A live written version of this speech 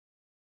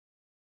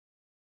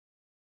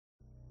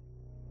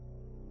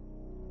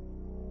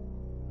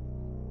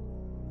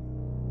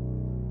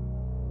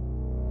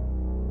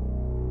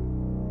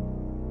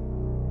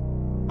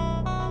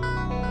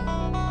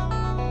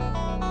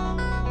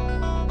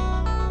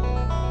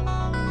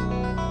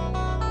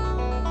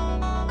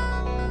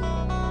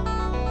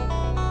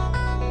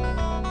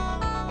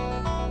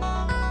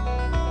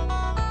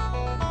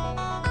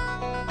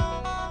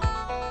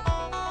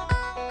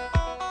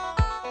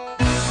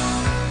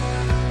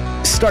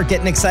start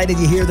getting excited,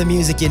 you hear the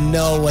music, you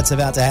know what's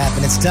about to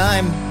happen. It's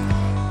time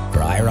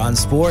for Ira on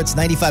Sports,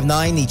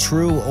 95.9, the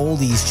true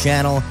oldies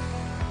channel.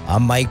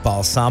 I'm Mike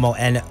Balsamo,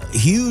 and a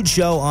huge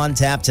show on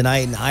tap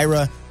tonight. And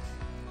Ira,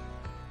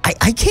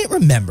 I can't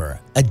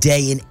remember a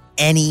day in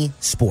any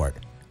sport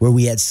where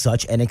we had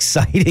such an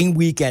exciting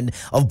weekend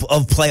of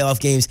playoff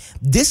games.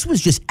 This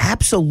was just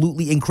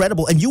absolutely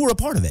incredible, and you were a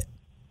part of it.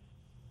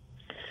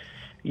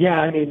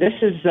 Yeah, I mean, this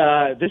is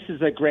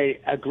a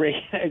great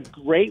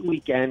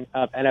weekend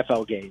of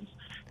NFL games,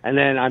 and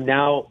then I'm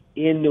now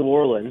in New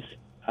Orleans,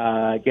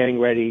 getting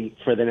ready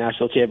for the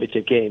national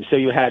championship game. So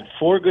you had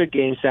 4 good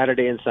games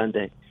Saturday and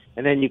Sunday,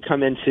 and then you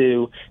come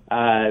into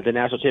the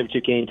national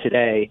championship game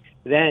today.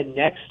 Then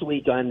next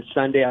week on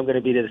Sunday, I'm going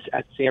to be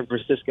at San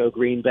Francisco,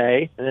 Green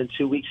Bay, and then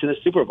 2 weeks to the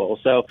Super Bowl.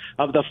 So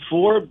of the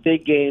 4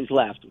 big games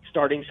left,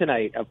 starting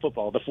tonight of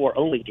football, the 4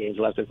 only games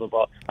left in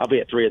football, I'll be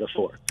at 3 of the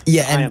 4.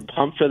 Yeah, I am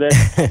pumped for this,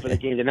 pumped for the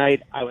game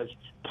tonight. I was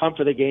pumped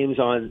for the games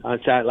on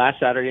last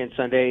Saturday and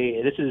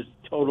Sunday. This is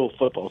total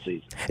football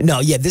season.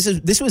 No, yeah,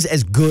 this was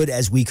as good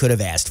as we could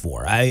have asked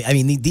for. I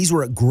mean, these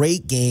were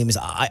great games.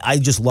 I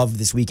just loved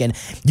this weekend.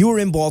 You were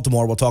in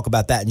Baltimore. We'll talk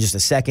about that in just a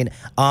second.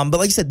 But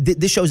like I said,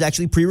 this show is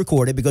actually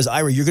pre-recorded because,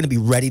 Ira, you're going to be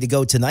ready to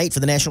go tonight for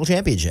the national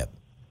championship.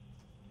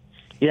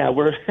 Yeah,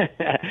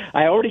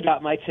 I already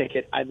got my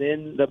ticket. I'm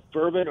in the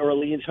Bourbon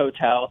Orleans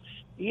Hotel.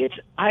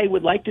 I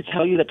would like to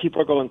tell you that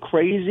people are going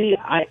crazy.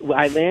 I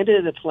landed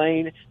in the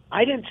plane.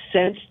 I didn't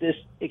sense this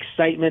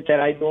excitement that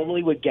I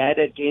normally would get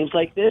at games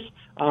like this.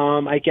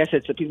 I guess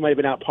it's that people might have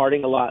been out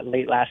partying a lot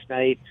late last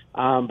night.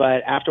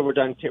 But after we're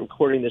done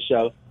recording the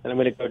show, then I'm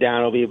going to go down.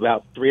 It'll be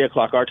about 3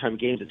 o'clock our time.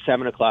 Games at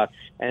 7 o'clock,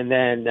 and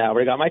then I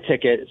already got my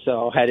ticket, so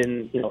I'll head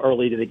in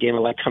early to the game. I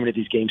like coming to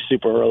these games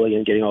super early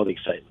and getting all the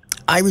excitement.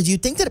 Ira, do you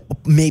think that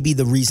maybe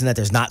the reason that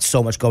there's not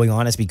so much going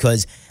on is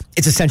because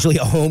it's essentially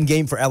a home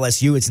game for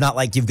LSU? It's not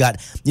like you've got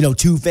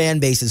 2 fan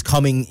bases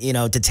coming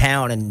to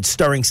town and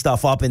stirring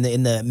stuff up in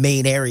the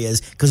main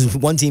areas, because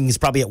one team is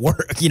probably at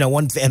work.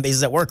 One fan base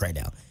is at work right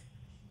now.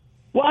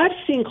 Well, I've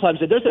seen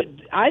Clemson.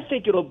 I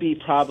think it'll be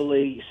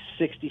probably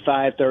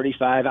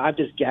 65-35. I'm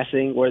just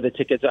guessing where the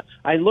tickets are.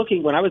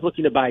 When I was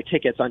looking to buy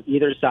tickets on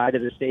either side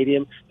of the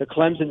stadium, the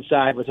Clemson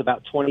side was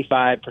about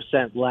 25%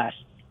 less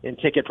in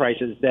ticket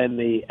prices than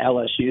the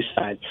LSU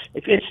side.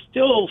 It's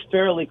still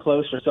fairly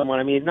close for someone.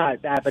 I mean,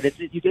 not that, but it's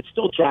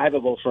still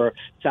drivable for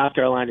South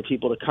Carolina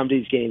people to come to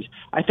these games.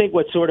 I think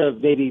what sort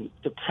of maybe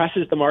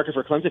depresses the market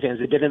for Clemson fans,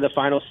 they've been in the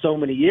finals so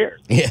many years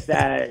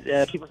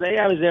that people say,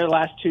 I was there the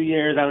last 2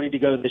 years, I don't need to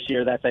go this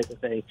year, that type of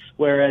thing.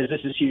 Whereas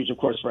this is huge, of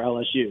course, for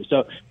LSU.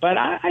 So, but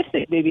I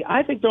think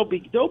there'll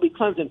be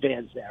Clemson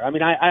fans there. I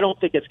mean, I don't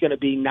think it's going to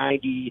be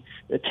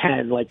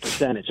 90-10 like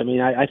percentage. I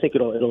mean, I think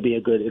it'll be a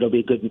good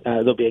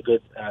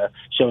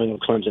showing of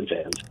Clemson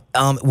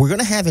fans. We're going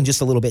to have in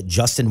just a little bit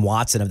Justin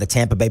Watson of the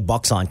Tampa Bay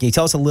Bucks on. Can you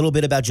tell us a little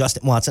bit about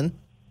Justin Watson?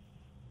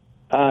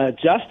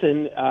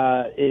 Justin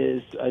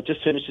is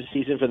just finished his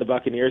season for the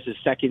Buccaneers, his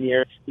second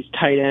year. He's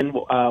tight end,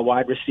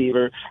 wide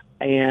receiver,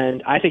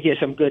 and I think he has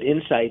some good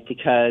insight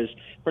because,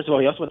 first of all,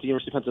 he also went to the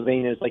University of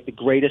Pennsylvania. Is like the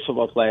greatest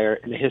football player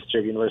in the history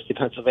of the University of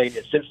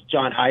Pennsylvania since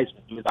John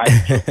Heisman. He was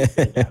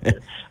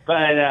Heisman.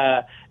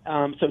 But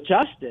so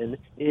Justin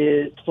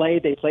they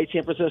play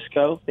San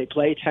Francisco, they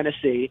play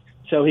Tennessee,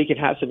 so he can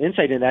have some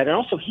insight in that. And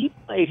also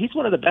he's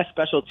one of the best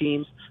special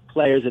teams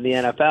players in the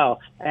NFL.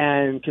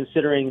 And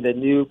considering the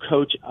new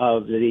coach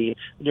of the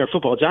New York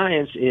Football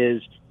Giants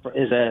is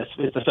a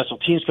special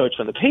teams coach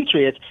for the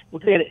Patriots, we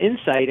can get an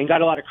insight and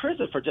got a lot of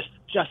credit for just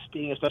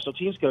being a special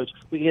teams coach.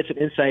 We can get some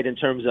insight in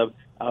terms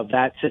of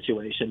that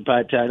situation.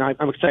 But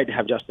I'm excited to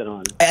have Justin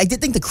on. I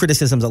did think the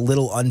criticism's a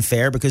little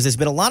unfair because there's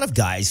been a lot of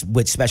guys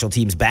with special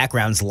teams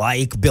backgrounds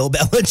like Bill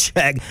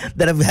Belichick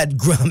that have had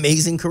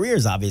amazing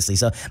careers, obviously.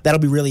 So that'll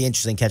be really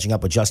interesting catching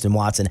up with Justin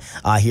Watson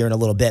here in a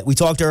little bit. We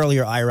talked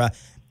earlier, Ira.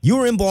 You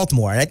were in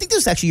Baltimore, and I think this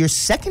is actually your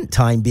second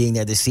time being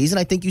there this season.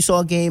 I think you saw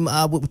a game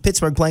with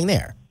Pittsburgh playing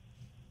there.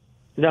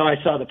 No, I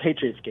saw the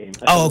Patriots game.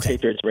 Okay.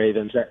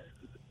 Patriots-Ravens.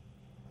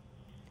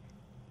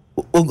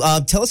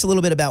 Well, tell us a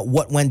little bit about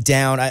what went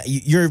down.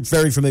 You're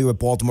very familiar with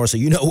Baltimore, so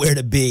you know where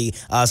to be.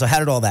 So how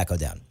did all that go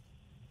down?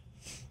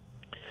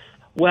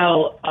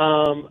 Well,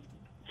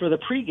 for the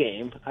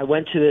pregame, I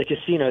went to the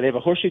casino. They have a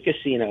Horseshoe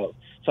Casino.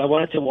 So I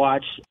wanted to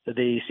watch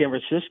the San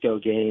Francisco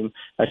game,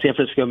 San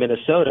Francisco,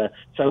 Minnesota.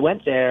 So I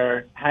went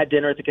there, had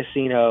dinner at the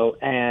casino,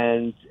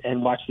 and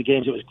watched the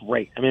games. It was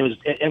great. I mean,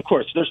 and of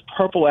course, there's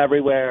purple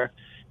everywhere.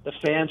 The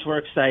fans were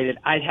excited.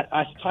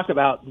 I talk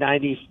about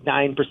 99%,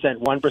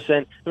 1%.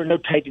 There were no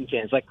Titan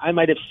fans. Like I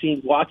might have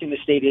seen walking the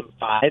stadium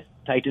 5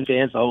 Titans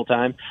fans the whole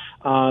time.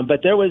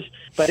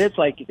 But it's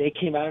like they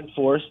came out in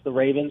force. The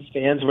Ravens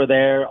fans were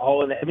there.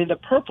 The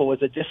purple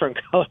was a different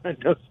color.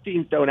 Those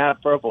teams don't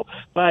have purple.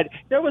 But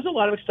there was a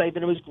lot of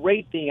excitement. It was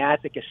great being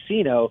at the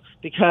casino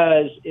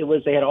because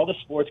they had all the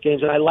sports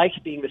games, and I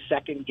liked being the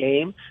second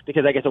game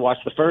because I get to watch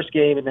the first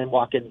game and then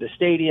walk into the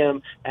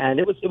stadium. And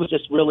it was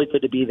just really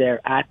good to be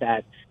there at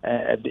that,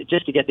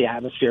 just to get the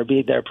atmosphere,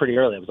 be there pretty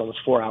early. It was almost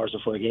 4 hours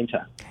before game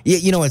time. Yeah,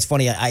 it's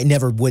funny. I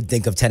never would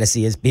think of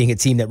Tennessee as being a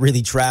team that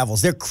really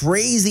travels. They're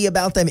crazy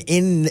about them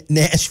in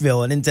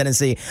Nashville and in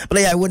Tennessee, but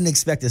I wouldn't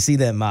expect to see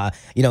them, out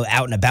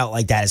and about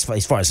like that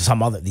as far as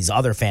these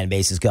other fan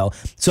bases go.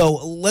 So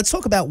let's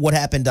talk about what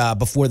happened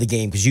before the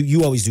game, because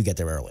you always do get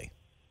there early.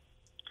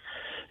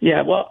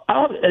 Yeah, well,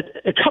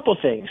 a couple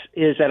things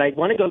is that I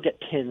want to go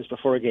get pins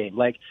before a game.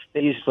 Like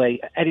they used to play,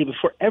 Eddie,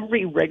 before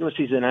every regular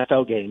season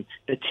NFL game,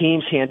 the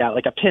teams hand out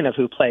like a pin of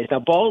who plays. Now,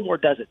 Baltimore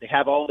does it. They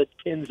have all the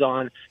pins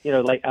on,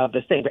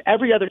 the thing. But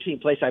every other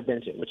place I've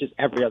been to, which is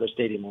every other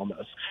stadium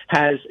almost,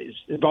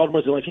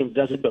 Baltimore's the only team that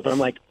doesn't do it. But I'm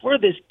like, for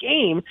this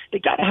game, they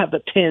got to have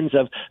the pins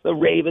of the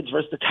Ravens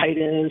versus the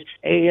Titans,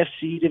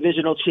 AFC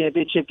divisional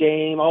championship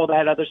game, all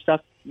that other stuff.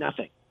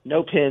 Nothing.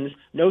 No pins,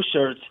 no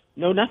shirts,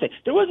 no nothing.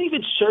 There wasn't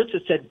even shirts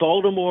that said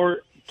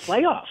Baltimore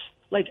playoffs.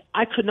 Like,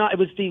 I could not. It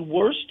was the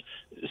worst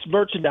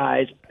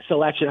merchandise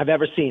selection I've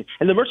ever seen.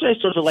 And the merchandise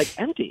stores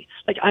are empty.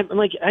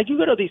 I do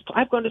go to these.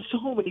 I've gone to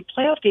so many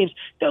playoff games.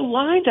 There are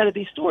lines out of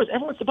these stores.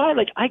 Everyone wants to buy.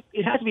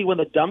 It has to be one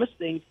of the dumbest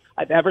things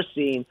I've ever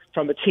seen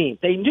from a team.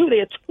 They knew they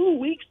had 2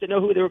 weeks to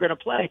know who they were going to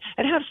play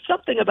and have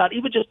something about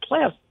even just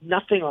playoffs.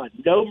 Nothing on.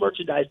 No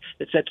merchandise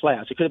that said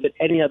playoffs. It could have been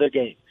any other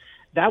game.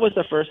 That was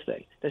the first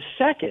thing. The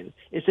second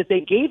is that they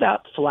gave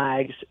out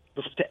flags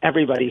to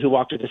everybody who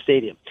walked through the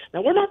stadium.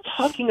 Now, we're not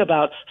talking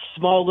about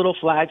small little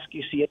flags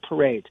you see at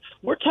parades.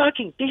 We're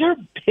talking, they are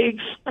big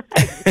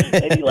flags,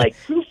 maybe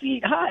 2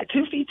 feet high,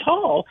 2 feet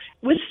tall,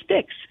 with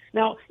sticks.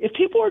 Now, if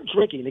people are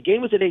drinking, the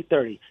game was at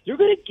 8:30, you're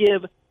going to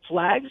give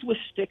flags with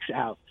sticks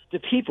out to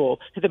people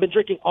that have been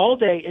drinking all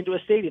day into a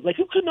stadium.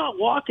 You could not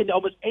walk into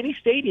almost any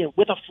stadium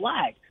with a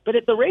flag. But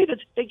at the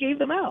Ravens, they gave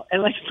them out.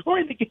 And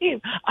during the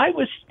game, I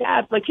was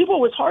stabbed. People, it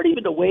was hard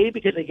even to wave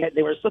because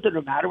there was something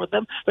the matter with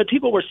them. But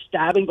people were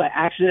stabbing by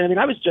accident.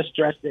 I was just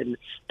dressed in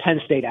Penn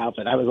State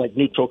outfit. I was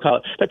neutral color.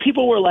 But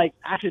people were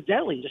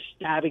accidentally just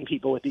stabbing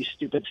people with these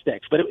stupid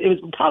sticks. But it was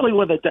probably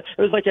it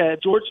was like a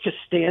George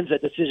Costanza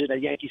decision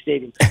at Yankee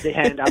Stadium. They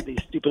handed out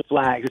these stupid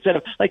flags instead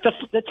of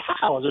the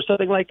towels or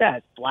something like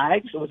that.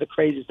 Flags, it was the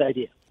craziest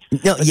idea.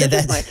 No, yeah,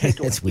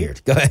 that's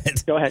weird. Go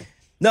ahead. Go ahead.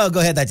 No,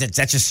 go ahead. That's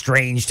just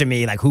strange to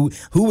me. Who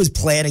was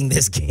planning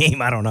this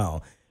game? I don't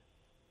know.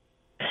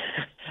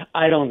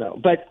 I don't know.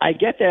 But I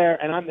get there,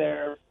 and I'm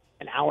there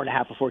an hour and a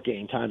half before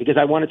game time because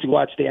I wanted to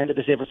watch the end of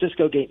the San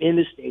Francisco game in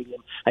the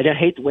stadium. I don't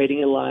hate waiting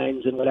in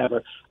lines and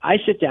whatever. I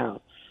sit down,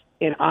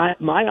 and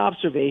my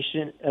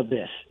observation of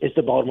this is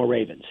the Baltimore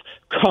Ravens.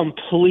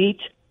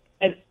 Complete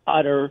and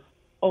utter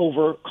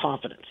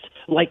overconfidence.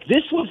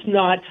 This was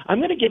not. I'm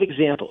going to give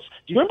examples.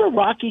 Do you remember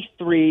Rocky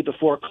III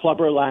before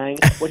Clubber Lang,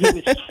 when he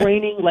was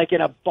training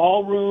in a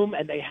ballroom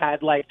and they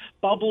had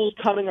bubbles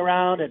coming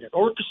around and an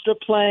orchestra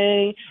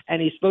playing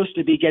and he's supposed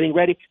to be getting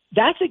ready?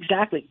 That's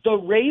exactly. The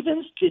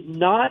Ravens did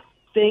not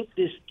think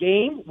this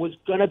game was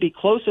going to be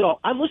close at all.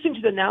 I'm listening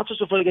to the announcers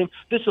before the game.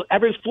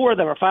 Every 4 of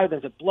them or 5 of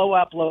them said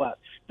blowout, blowout.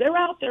 They're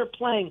out there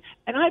playing,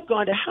 and I've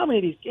gone to how many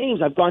of these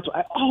games I've gone to?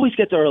 I always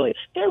get there early.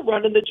 They're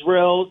running the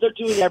drills. They're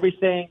doing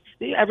everything.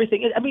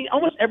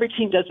 Almost every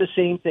team does the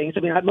same things.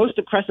 Most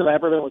impressive I've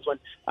ever been was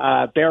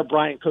when Bear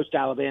Bryant coached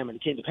Alabama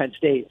and he came to Penn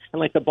State,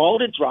 and the ball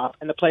did drop,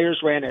 and the players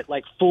ran at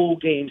full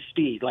game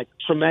speed,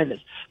 tremendous.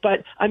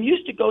 But I'm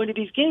used to going to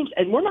these games,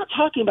 and we're not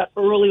talking about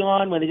early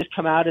on when they just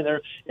come out in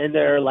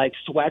their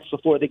sweats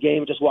before the game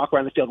and just walk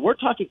around the field. We're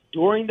talking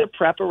during the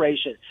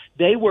preparation.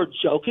 They were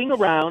joking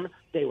around.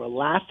 They were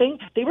laughing.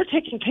 They were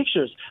taking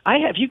pictures.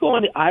 If you go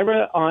on the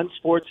Ira on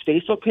Sports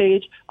Facebook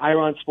page, Ira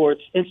on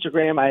Sports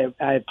Instagram,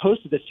 I have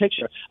posted this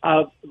picture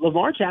of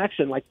Lamar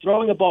Jackson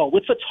throwing a ball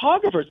with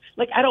photographers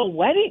at a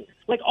wedding,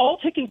 all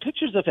taking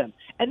pictures of him.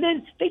 And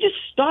then they just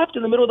stopped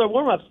in the middle of their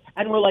warm-ups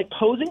and were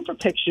posing for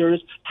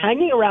pictures,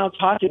 hanging around,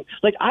 talking.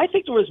 I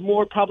think there was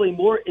probably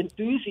more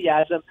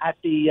enthusiasm at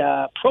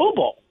the Pro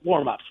Bowl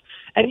warm-ups.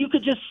 And you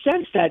could just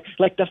sense that,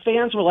 the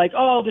fans were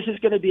oh, this is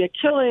going to be a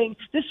killing.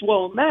 This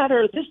won't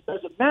matter. This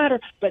doesn't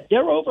matter. But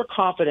they're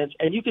overconfident,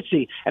 and you could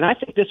see. And I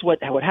think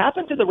what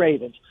happened to the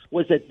Ravens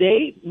was that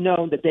they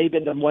known that they've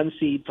been the 1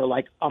 seed for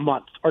a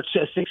month or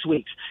 6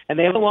 weeks. And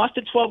they haven't lost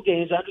in 12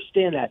 games. I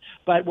understand that.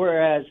 But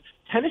whereas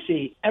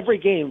Tennessee, every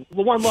game,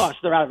 one loss,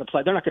 they're out of the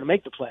play. They're not going to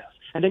make the playoffs.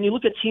 And then you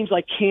look at teams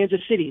like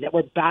Kansas City that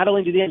were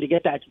battling to the end to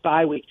get that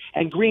bye week,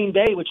 and Green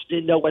Bay, which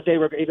didn't know what they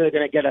were either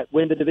going to get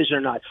win the division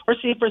or not. Or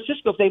San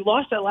Francisco, if they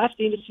lost that last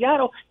game to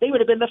Seattle, they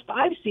would have been the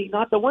 5 seed,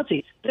 not the 1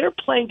 seed. They're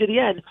playing to the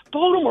end.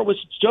 Baltimore was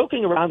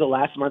joking around the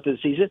last month of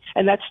the season,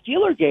 and that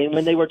Steeler game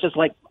when they were just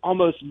like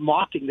almost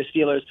mocking the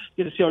Steelers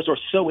because the Steelers were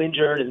so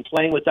injured and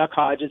playing with Duck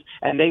Hodges,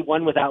 and they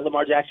won without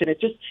Lamar Jackson.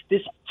 It's just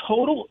this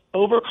total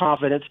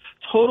overconfidence,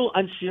 total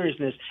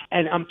unseriousness.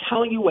 And I'm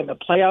telling you, when the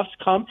playoffs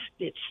come,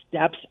 it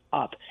steps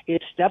up.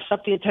 It steps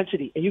up the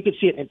intensity. And you can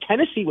see it. And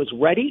Tennessee was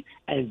ready,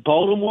 and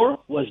Baltimore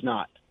was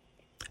not.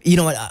 You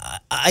know what?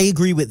 I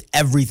agree with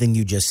everything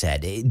you just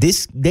said.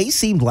 They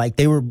seemed like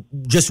they were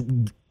just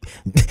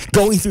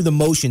going through the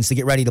motions to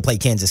get ready to play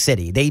Kansas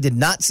City. They did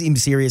not seem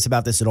serious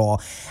about this at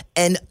all.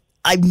 And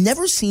I've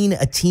never seen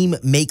a team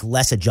make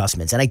less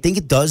adjustments. And I think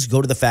it does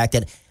go to the fact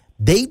that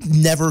they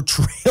never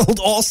trailed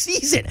all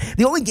season.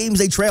 The only games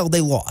they trailed,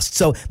 they lost.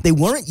 So they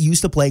weren't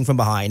used to playing from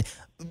behind.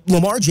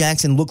 Lamar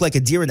Jackson looked like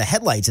a deer in the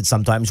headlights at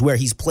sometimes, where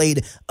he's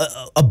played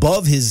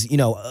above his,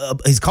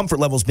 his comfort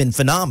level's been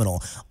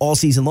phenomenal all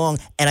season long.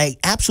 And I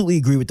absolutely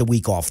agree with the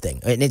week off thing.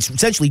 And it's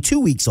essentially 2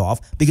 weeks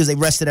off because they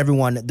rested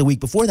everyone the week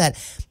before that.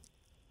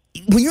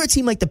 When you're a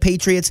team like the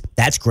Patriots,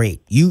 that's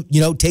great. You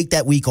take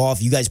that week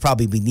off. You guys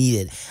probably need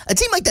it. A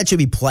team like that should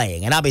be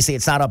playing, and obviously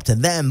it's not up to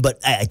them. But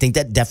I think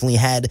that definitely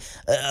had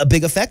a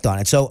big effect on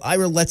it. So,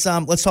 Ira, let's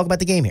talk about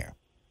the game here.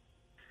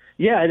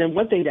 Yeah, and then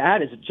one thing to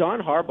add is John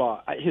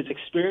Harbaugh, his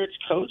experienced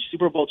coach,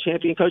 Super Bowl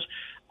champion coach.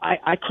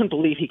 I couldn't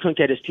believe he couldn't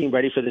get his team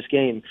ready for this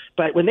game.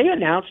 But when they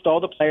announced all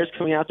the players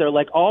coming out there,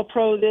 like all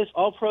pro this,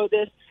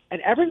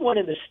 and everyone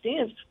in the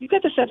stands, you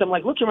get the sense. I'm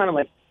like looking around. I'm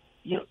like,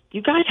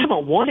 you guys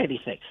haven't won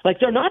anything. Like,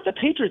 they're not the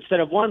Patriots that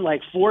have won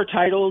like 4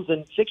 titles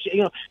and 6.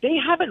 They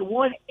haven't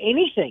won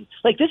anything.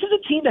 Like, this is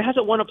a team that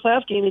hasn't won a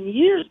playoff game in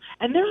years,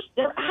 and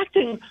they're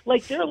acting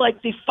like they're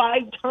like the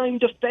 5-time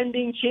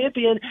defending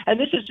champion, and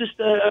this is just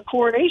a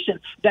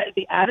coronation. That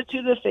the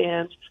attitude of the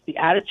fans, the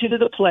attitude of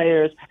the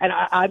players, and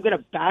I'm going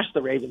to bash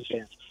the Ravens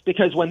fans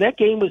because when that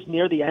game was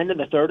near the end in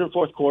the third and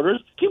fourth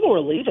quarters, people were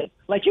leaving.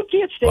 Like, you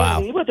can't stay.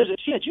 Wow. Even if there's a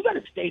chance, you got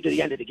to stay to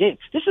the end of the game.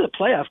 This is a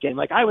playoff game.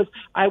 Like, I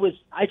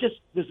just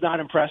was not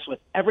impressed with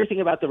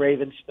everything about the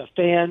Ravens, the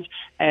fans,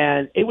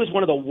 and it was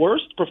one of the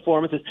worst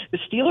performances. The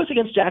Steelers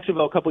against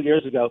Jacksonville a couple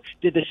years ago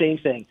did the same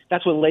thing.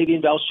 That's when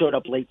Le'Veon Bell showed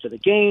up late to the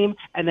game,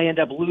 and they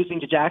ended up losing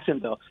to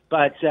Jacksonville.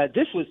 But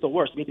this was the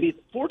worst. I mean, to be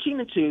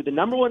 14-2, the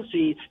number 1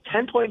 seed,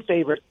 10-point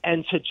favorite,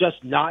 and to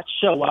just not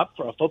show up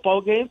for a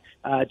football game,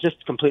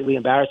 just completely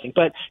embarrassing.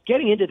 But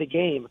getting into the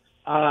game,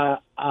 I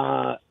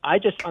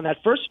just on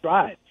that first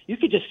drive, you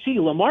could just see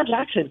Lamar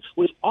Jackson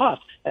was off.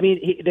 I mean,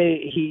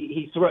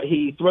 he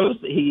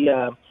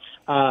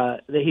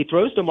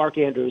throws to Mark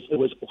Andrews. It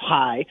was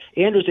high.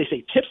 Andrews, they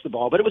say, tips the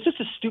ball, but it was just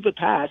a stupid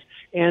pass.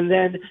 And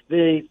then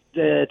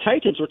the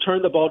Titans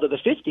return the ball to the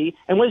 50.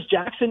 And what does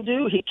Jackson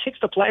do? He kicks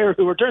the player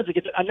who returns. He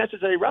gets an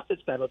unnecessary roughness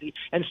penalty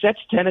and sets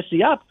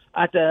Tennessee up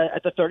at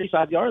the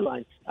 35-yard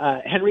line.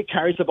 Henry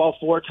carries the ball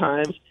 4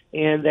 times,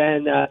 and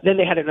then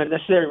they had an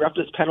unnecessary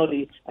roughness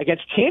penalty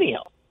against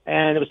Tannehill.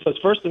 And it was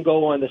first and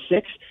goal on the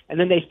 6, and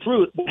then they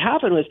threw. What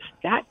happened was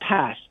that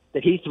pass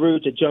that he threw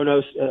to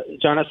Jonas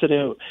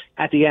Sanu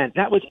at the end,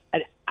 that was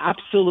an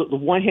absolute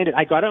one-handed.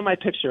 I got on my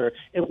picture,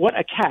 and what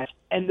a catch.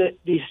 And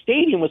the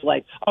stadium was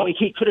like, oh,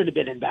 he couldn't have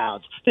been in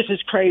bounds. This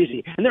is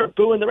crazy. And they were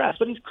booing the refs,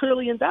 but he's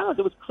clearly in bounds.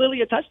 It was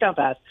clearly a touchdown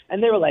pass.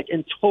 And they were like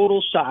in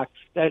total shock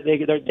that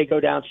they go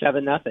down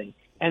 7-0.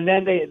 And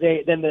then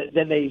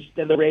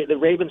the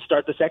Ravens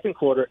start the second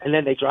quarter, and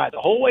then they drive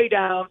the whole way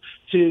down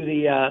to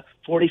the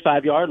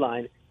 45-yard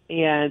line,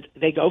 and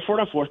they go for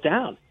it on fourth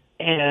down.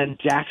 And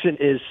Jackson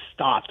is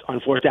stopped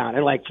on fourth down.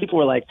 And, like, people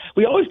were like,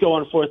 we always go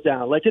on fourth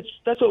down. Like,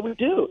 that's what we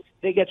do.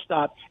 They get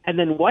stopped. And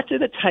then what do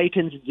the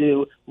Titans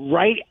do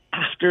right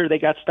after they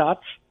got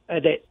stopped?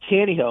 That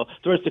Tannehill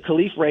throws to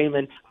Khalif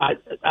Raymond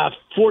a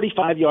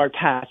 45-yard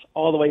pass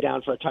all the way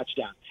down for a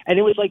touchdown. And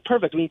it was, like,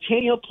 perfect. I mean,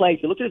 Tannehill played,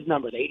 you look at his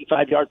numbers,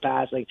 85-yard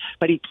passing,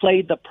 but he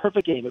played the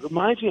perfect game. It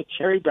reminds me of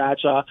Terry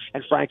Bradshaw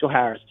and Franco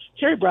Harris.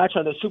 Terry Bradshaw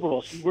in the Super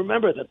Bowl,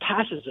 remember the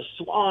passes to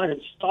Swan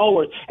and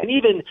Stallworth, and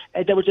even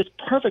they were just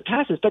perfect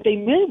passes, but they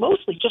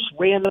mostly just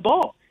ran the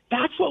ball.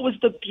 That's what was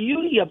the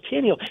beauty of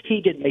Tannehill. He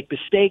didn't make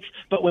mistakes,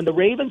 but when the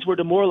Ravens were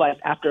demoralized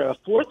after a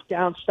fourth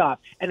down stop,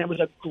 and it was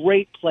a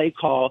great play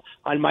call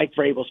on Mike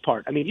Vrabel's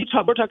part. I mean,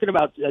 we're talking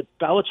about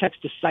Belichick's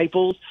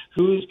disciples,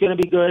 who's going to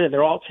be good, and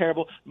they're all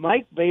terrible.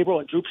 Mike Vrabel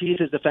and Drew Pease,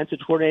 his defensive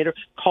coordinator,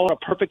 called a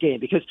perfect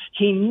game because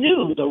he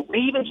knew the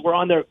Ravens were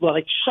on their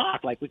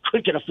shock, like we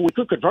could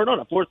convert on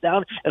a fourth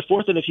down and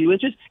fourth and a few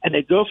inches, and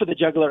they go for the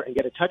jugular and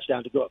get a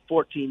touchdown to go up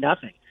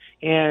 14-0.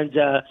 And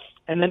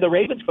And then the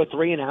Ravens go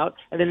 3 and out.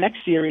 And the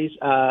next series,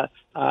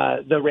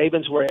 the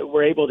Ravens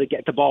were able to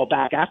get the ball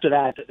back. After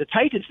that, the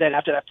Titans then,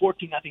 after that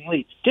 14-0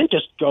 lead, didn't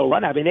just go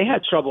run. I mean, they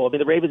had trouble. I mean,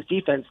 the Ravens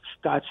defense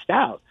got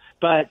stout.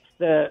 But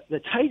the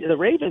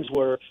Ravens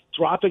were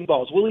dropping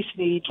balls. Willie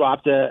Snead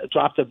dropped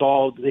the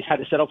ball. They had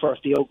to settle for a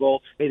field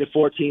goal. Made it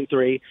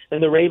 14-3.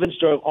 Then the Ravens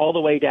drove all the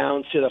way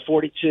down to the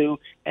 42.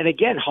 And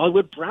again,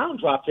 Hollywood Brown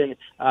dropped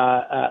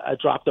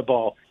the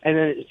ball. And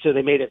then so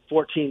they made it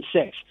 14-6.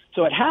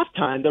 So at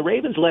halftime, the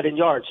Ravens led in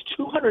yards,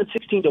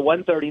 216 to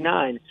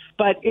 139,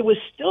 but it was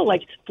still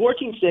like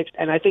 14-6,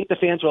 and I think the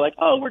fans were like,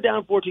 oh, we're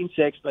down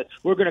 14-6, but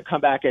we're going to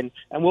come back and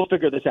we'll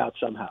figure this out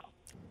somehow.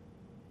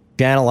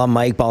 Channel, I'm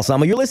Mike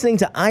Balsamo. You're listening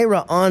to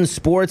Ira on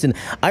Sports. And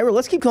Ira,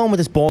 let's keep going with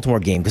this Baltimore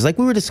game, because like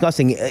we were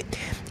discussing, it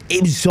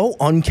was so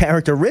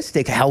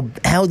uncharacteristic how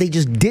they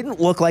just didn't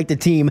look like the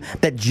team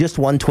that just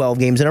won 12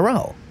 games in a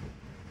row.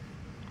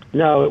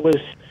 No, it was...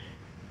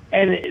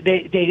 And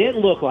they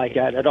didn't look like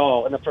that at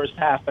all in the first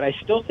half, but I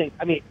still think,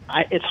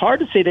 it's hard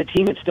to say the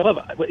team would still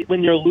have,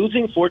 when you're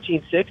losing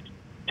 14-6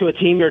 to a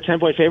team you're a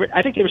 10-point favorite,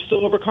 I think they were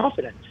still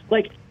overconfident.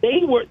 Like,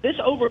 they were this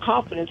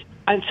overconfident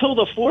until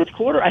the fourth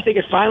quarter. I think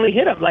it finally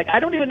hit them. Like,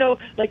 I don't even know,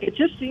 like, it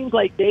just seems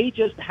like they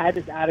just had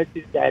this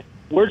attitude that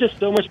we're just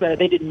so much better.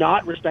 They did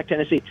not respect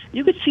Tennessee.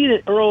 You could see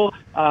that Earl,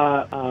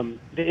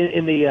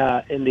 in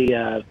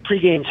the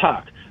pregame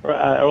talk,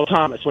 Earl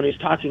Thomas, when he was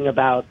talking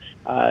about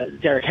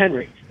Derrick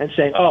Henry and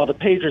saying, "Oh, the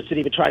Patriots didn't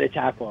even try to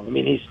tackle him.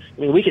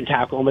 We can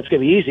tackle him. It's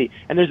going to be easy."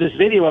 And there's this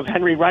video of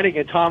Henry running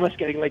and Thomas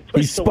getting like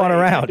pushed spun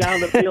around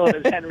down the field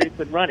as Henry's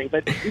been running.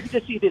 But you can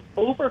just see this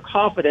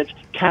overconfidence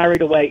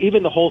carried away,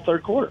 even the whole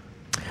third quarter.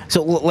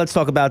 So let's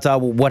talk about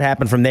what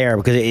happened from there,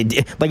 because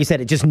like you said,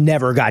 it just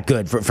never got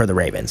good for the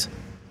Ravens.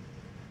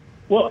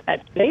 Well,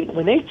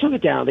 when they took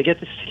it down, they get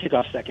this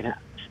kickoff second half.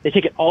 They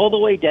take it all the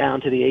way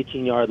down to the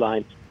 18-yard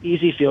line.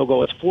 Easy field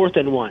goal. It's 4th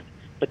and 1.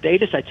 But they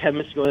decide 10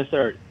 minutes to go in the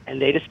third, and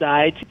they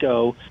decide to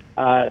go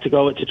on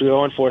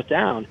 4th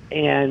down.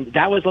 And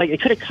that was like,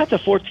 it could have cut to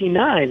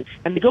 14-9.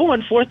 And to go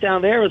on 4th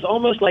down there was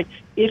almost like,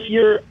 if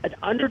you're an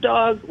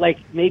underdog, like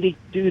maybe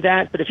do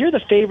that. But if you're the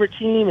favorite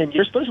team and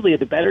you're supposedly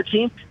the better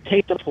team,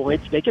 take the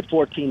points, make it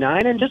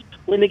 14-9, and just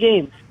win the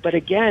game. But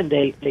again,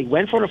 they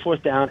went for a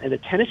 4th down, and the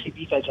Tennessee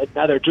defense,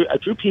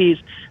 Drew Pease,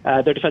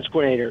 their defense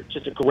coordinator,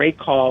 just a great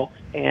call,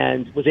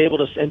 and was able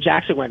to. And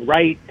Jackson went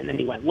right, and then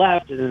he went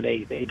left, and then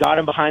they got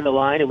him behind the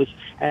line.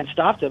 And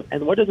stopped him.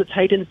 And what do the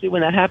Titans do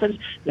when that happens?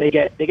 They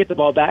get the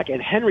ball back,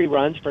 and Henry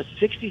runs for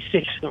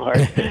 66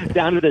 yards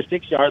down to the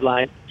 6-yard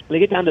line. They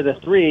get down to the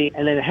 3,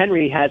 and then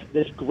Henry has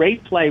this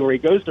great play where he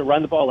goes to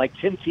run the ball like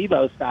Tim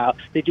Tebow style.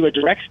 They do a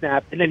direct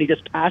snap, and then he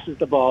just passes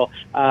the ball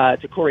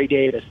to Corey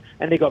Davis,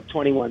 and they go up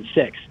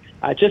 21-6.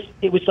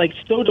 It was like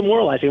so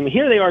demoralizing. I mean,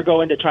 here they are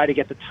going to try to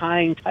get the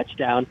tying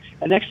touchdown,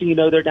 and next thing you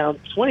know, they're down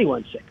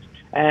 21-6.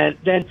 And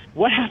then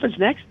what happens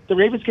next? The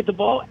Ravens get the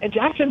ball, and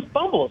Jackson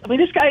fumbles. I mean,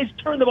 this guy has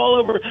turned the ball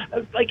over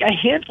like a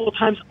handful of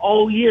times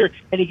all year,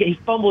 and he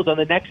fumbles on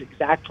the next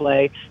exact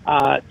play.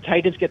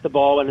 Titans get the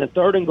ball, and then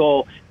 3rd and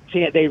goal,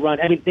 they run.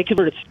 I mean, they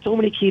converted so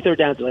many key third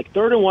downs. Like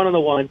 3rd and 1 on the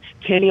 1,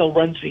 Tannehill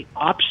runs the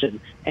option,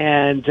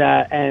 and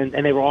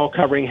they were all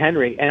covering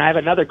Henry. And I have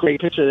another great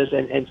picture of this,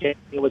 and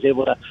Tannehill was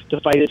able to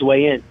fight his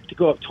way in to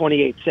go up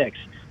 28-6.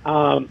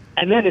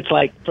 And then it's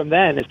like, from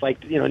then, it's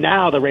like,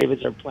 now the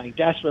Ravens are playing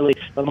desperately.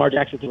 Lamar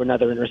Jackson threw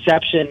another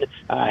interception.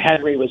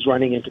 Henry was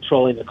running and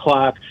controlling the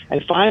clock.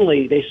 And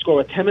finally, they score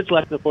with 10 minutes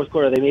left in the fourth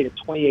quarter. They made it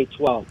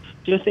 28-12.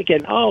 Just thinking,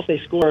 if they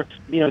score,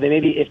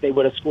 if they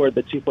would have scored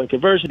the 2-point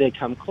conversion, they'd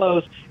come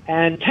close.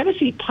 And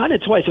Tennessee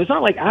punted twice. So it's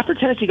not like after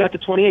Tennessee got to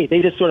 28,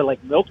 they just sort of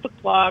like milked the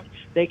clock.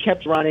 They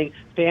kept running.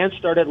 Fans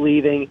started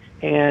leaving.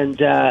 And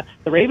the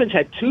Ravens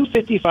had two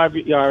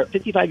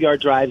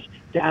 55-yard drives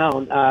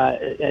down,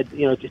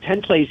 to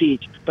 10 plays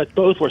each, but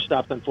both were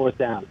stopped on 4th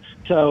down.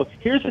 So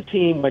here's a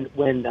team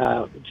when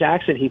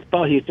Jackson, he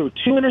threw 2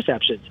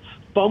 interceptions,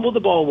 fumbled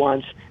the ball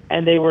once,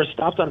 and they were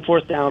stopped on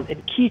 4th down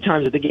in key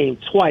times of the game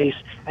twice,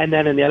 and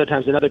then in the other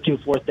times, another 2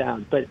 4th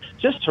downs. But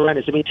just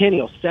horrendous. I mean,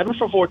 Tannehill, 7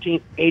 for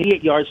 14,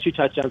 88 yards, 2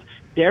 touchdowns.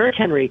 Derrick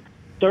Henry,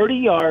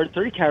 30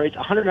 carries,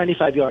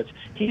 195 yards.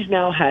 He's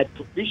now had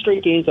 3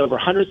 straight games over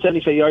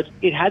 175 yards.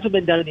 It hasn't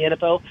been done in the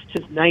NFL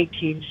since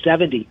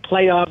 1970.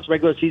 Playoffs,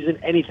 regular season,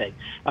 anything.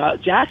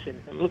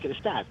 Jackson, look at the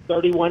stats,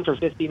 31 for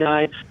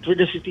 59,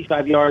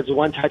 365 yards,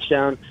 1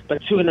 touchdown,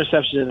 but 2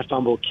 interceptions and a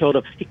fumble killed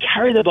him. He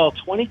carried the ball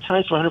 20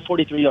 times for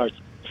 143 yards.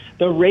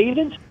 The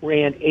Ravens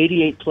ran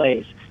 88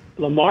 plays.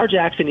 Lamar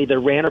Jackson either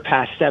ran or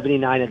passed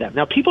 79 of them.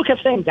 Now, people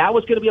kept saying that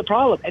was going to be a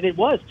problem, and it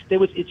was.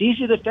 It's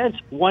easy to defense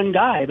one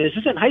guy. I mean, this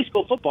isn't high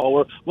school football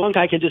where one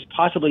guy can just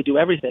possibly do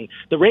everything.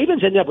 The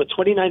Ravens ended up with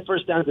 29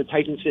 first downs, the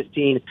Titans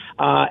 15,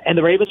 and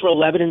the Ravens were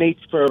 11 and 8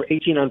 for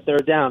 18 on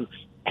 3rd down,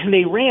 and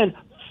they ran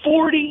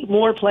 40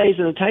 more plays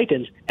than the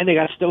Titans, and they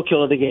got still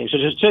killed in the game. So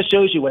it just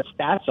shows you what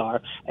stats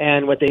are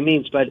and what they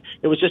mean. But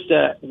it was just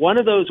one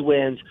of those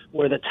wins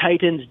where the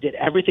Titans did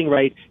everything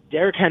right.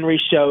 Derrick Henry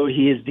showed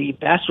he is the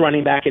best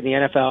running back in the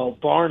NFL,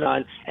 bar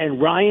none, and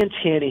Ryan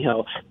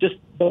Tannehill just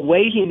the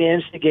way he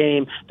managed the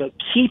game, the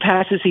key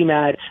passes he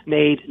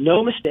made,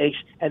 no mistakes,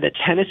 and the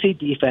Tennessee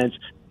defense,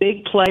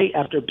 big play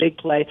after big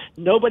play.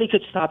 Nobody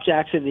could stop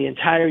Jackson the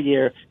entire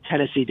year.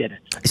 Tennessee did it.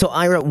 So,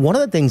 Ira, one of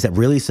the things that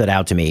really stood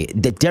out to me,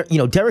 that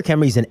Derrick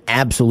Henry's an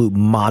absolute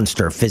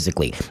monster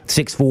physically.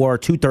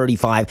 6'4",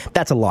 235.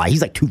 That's a lie.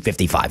 He's like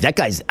 255. That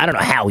guy's, I don't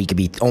know how he could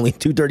be only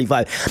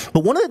 235.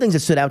 But one of the things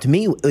that stood out to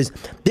me was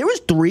there was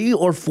 3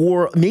 or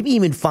 4, maybe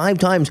even 5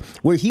 times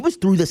where he was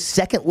through the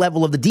second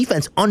level of the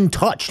defense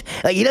untouched.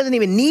 Like, he doesn't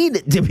even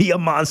need to be a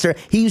monster.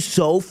 He's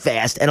so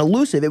fast and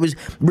elusive. It was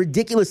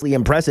ridiculously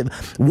impressive.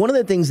 One of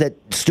the things that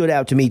stood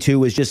out to me, too,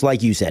 was just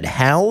like you said,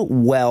 how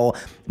well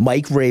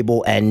Mike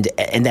Vrabel and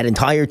that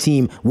entire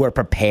team were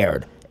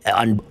prepared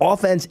on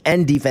offense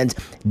and defense.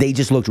 They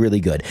just looked really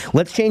good.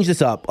 Let's change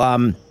this up.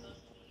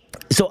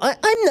 So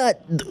I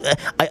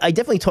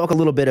definitely talk a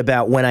little bit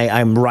about when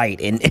I'm right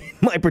in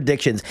my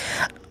predictions.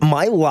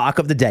 My lock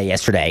of the day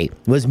yesterday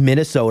was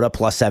Minnesota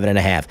plus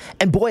 7.5.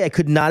 And boy, I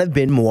could not have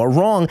been more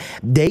wrong.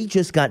 They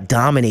just got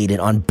dominated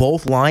on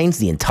both lines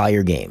the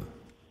entire game.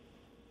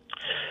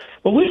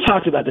 Well, we've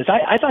talked about this.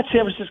 I thought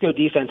San Francisco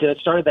defense, and it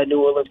started that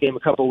New Orleans game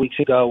a couple of weeks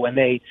ago when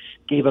they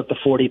gave up the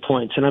 40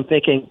 points. And I'm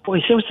thinking,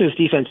 boy, San Francisco's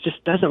defense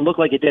just doesn't look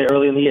like it did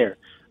early in the year.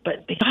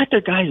 But they got their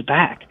guys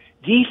back.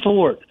 Dee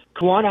Ford,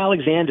 Quan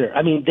Alexander.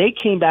 I mean, they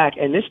came back,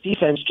 and this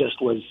defense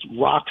just was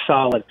rock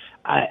solid.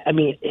 I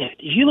mean, if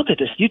you look at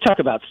this, you talk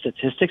about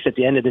statistics at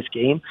the end of this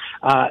game.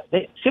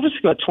 San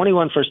Francisco had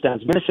 21 first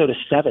downs, Minnesota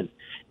 7.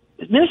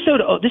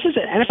 Minnesota, this is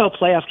an NFL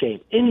playoff game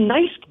in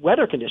nice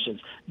weather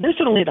conditions.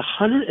 Minnesota only had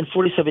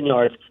 147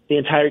 yards the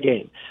entire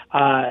game.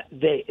 Dalvin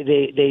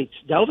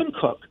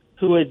Cook,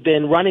 who had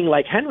been running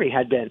like Henry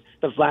had been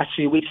the last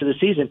few weeks of the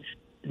season,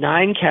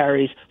 9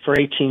 carries for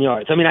 18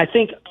 yards. I mean, I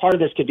think part of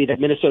this could be that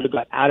Minnesota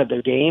got out of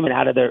their game and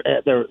out of their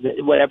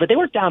whatever, but they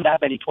weren't down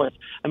that many points.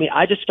 I mean,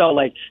 I just felt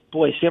like,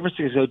 boy, San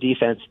Francisco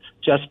defense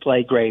just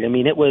played great. I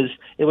mean, it was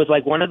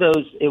like one of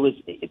those. It was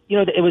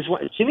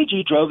Jimmy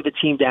G drove the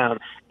team down,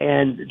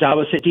 and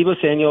Deebo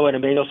Samuel and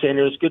Emmanuel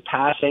Sanders, good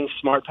passing,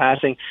 smart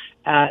passing.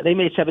 They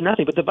made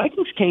 7-0, but the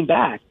Vikings came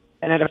back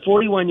and had a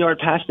 41-yard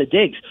pass to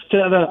Diggs. So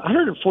the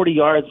 140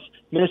 yards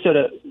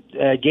Minnesota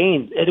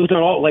gained, it was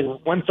all like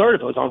 1/3 of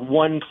it was on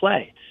one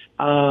play.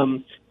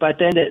 But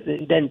then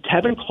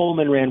Tevin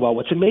Coleman ran well.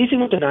 What's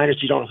amazing with the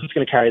Niners, you don't know who's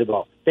going to carry the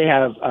ball. They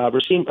have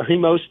Raheem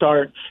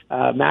Mostert,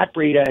 Matt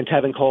Breida, and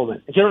Tevin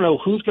Coleman. And you don't know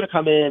who's going to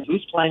come in,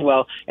 who's playing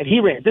well. And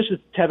he ran. This is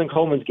Tevin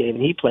Coleman's game,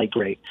 and he played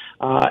great.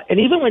 And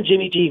even when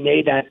Jimmy G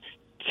made that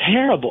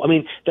terrible. I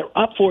mean, they're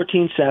up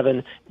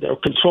 14-7. They're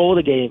control of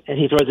the game, and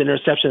he throws an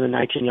interception in the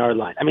 19-yard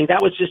line. I mean,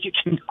 that was just, you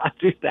cannot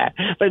do that.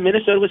 But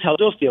Minnesota was held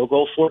to a field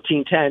goal,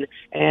 14-10,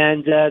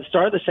 and the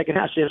start of the second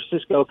half, San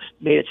Francisco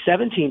made it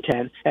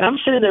 17-10. And I'm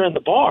sitting there in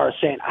the bar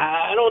saying,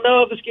 I don't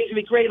know if this game's going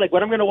to be great, like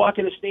when I'm going to walk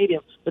in the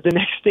stadium. But the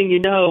next thing you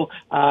know,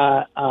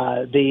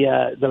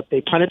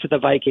 they punted to the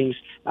Vikings.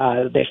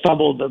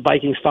 The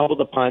Vikings fumbled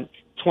the punt,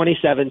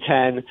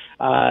 27-10.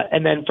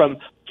 And then from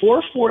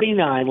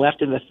 4:49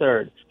 left in the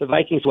third, the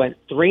Vikings went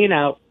 3 and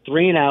out,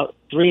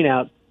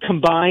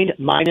 combined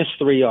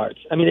 -3 yards.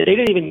 I mean, they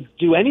didn't even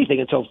do anything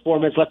until 4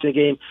 minutes left in the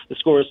game. The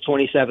score is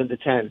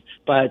 27-10.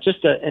 But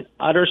just an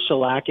utter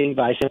shellacking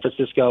by San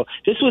Francisco.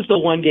 This was the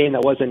one game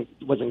that wasn't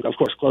of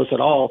course close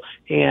at all.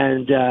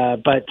 And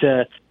San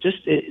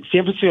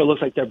Francisco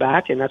looks like they're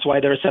back, and that's why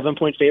they're a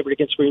 7-point favorite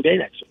against Green Bay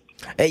next week.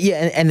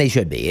 Yeah, and they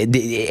should be.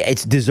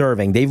 It's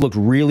deserving. They've looked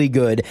really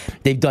good.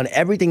 They've done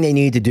everything they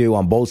need to do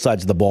on both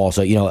sides of the ball.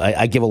 So,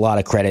 I give a lot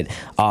of credit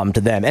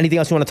to them. Anything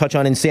else you want to touch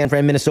on in San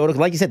Fran, Minnesota?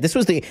 Like you said, this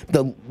was the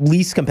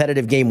least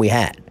competitive game we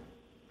had.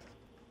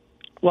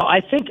 Well,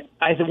 I think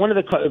one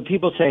of the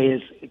people say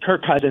is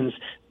Kirk Cousins,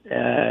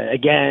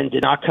 again,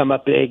 did not come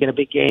up big in a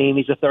big game.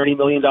 He's a $30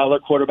 million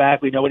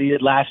quarterback. We know what he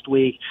did last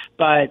week.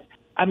 But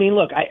I mean,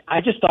 look,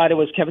 I just thought it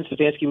was Kevin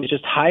Stefanski was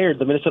just hired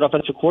the Minnesota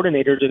offensive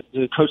coordinator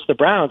to coach the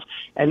Browns.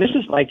 And this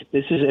is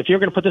if you're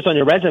going to put this on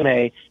your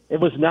resume, it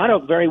was not a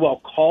very well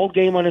called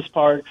game on his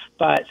part,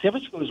 but San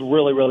Francisco was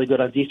really, really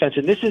good on defense.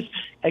 And this is,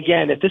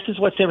 again, if this is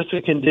what San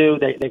Francisco can do,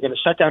 they're going to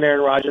shut down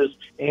Aaron Rodgers.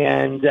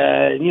 And,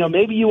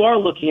 maybe you are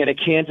looking at a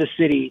Kansas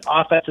City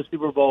offensive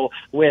Super Bowl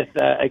with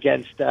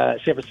against San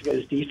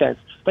Francisco's defense.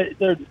 But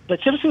San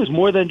Francisco is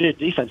more than their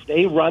defense.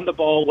 They run the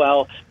ball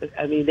well.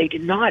 I mean, they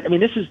did not. I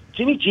mean,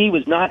 Jimmy G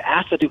was not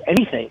asked to do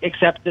anything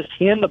except just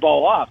hand the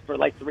ball off for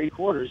like 3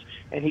 quarters,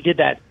 and he did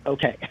that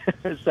okay.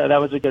 So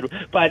that was a good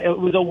one. But it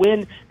was a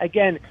win.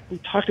 Again, we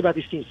talked about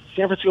these teams.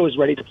 San Francisco was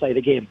ready to play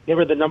the game. They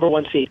were the number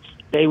 1 seed.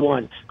 They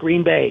won.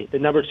 Green Bay, the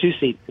number 2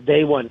 seed.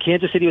 They won.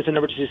 Kansas City was the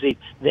number 2 seed.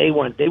 They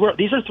won.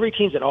 These are 3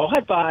 teams that all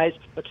had byes,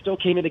 but still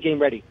came in the game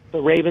ready.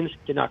 The Ravens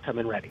did not come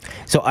in ready.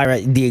 So,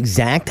 Ira, the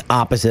exact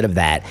opposite of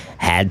that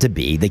had to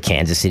be the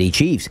Kansas City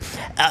Chiefs.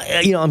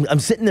 I'm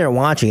sitting there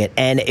watching it,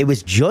 and it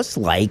was just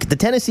like the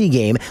Tennessee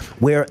game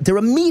where they're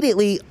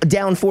immediately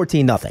down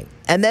 14-0.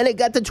 And then it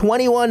got to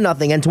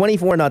 21-0 and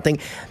 24-0.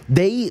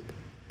 They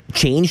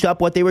changed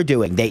up what they were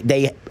doing.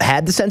 They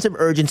had the sense of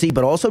urgency,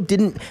 but also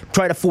didn't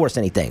try to force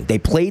anything. They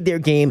played their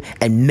game,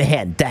 and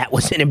man, that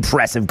was an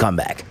impressive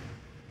comeback.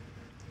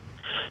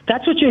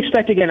 That's what you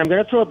expect again. I'm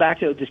going to throw it back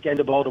to just again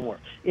to Baltimore.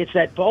 It's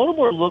that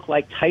Baltimore looked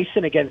like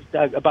Tyson against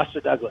Buster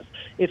Douglas.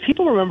 If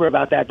people remember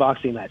about that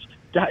boxing match,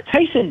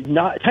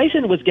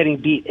 Tyson was getting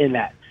beat in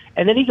that.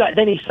 And then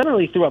he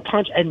suddenly threw a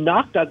punch and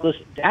knocked Douglas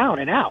down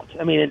and out.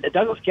 I mean, and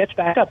Douglas gets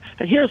back up.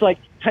 But here's like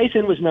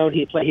Tyson was known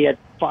he had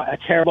a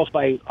terrible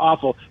fight,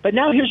 awful. But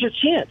now here's your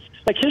chance.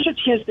 Like, here's your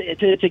chance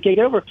to get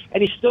over,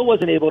 and he still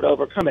wasn't able to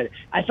overcome it.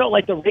 I felt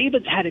like the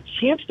Ravens had a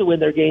chance to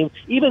win their game,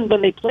 even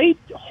when they played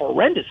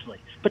horrendously.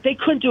 But they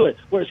couldn't do it,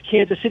 whereas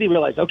Kansas City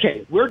realized,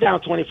 okay, we're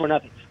down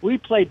 24-0. We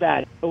played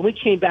bad, but when we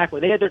came back,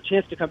 when they had their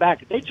chance to come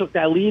back, they took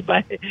that lead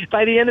by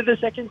the end of the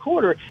second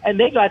quarter, and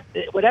they got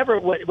whatever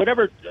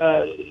within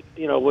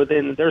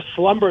their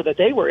slumber that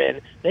they were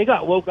in, they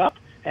got woke up,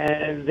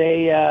 and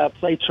they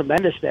played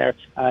tremendous there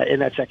in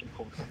that second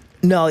quarter.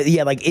 No,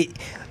 yeah, like it.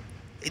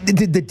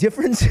 The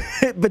difference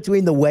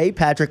between the way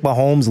Patrick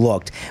Mahomes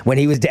looked when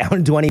he was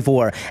down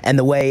 24 and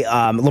the way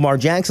Lamar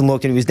Jackson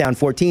looked when he was down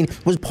 14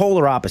 was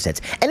polar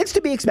opposites. And it's to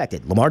be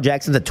expected. Lamar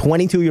Jackson's a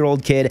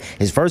 22-year-old kid,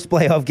 his first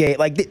playoff game.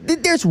 Like,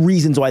 there's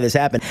reasons why this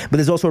happened, but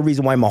there's also a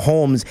reason why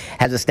Mahomes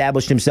has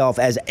established himself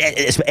as,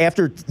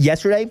 after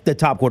yesterday, the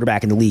top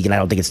quarterback in the league, and I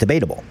don't think it's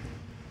debatable.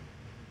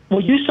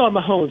 Well, you saw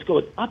Mahomes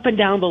going up and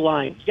down the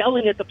line,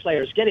 yelling at the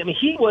players. And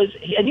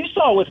you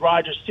saw it with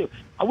Rodgers, too.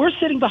 We're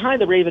sitting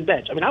behind the Raven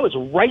bench. I mean, I was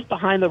right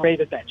behind the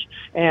Raven bench.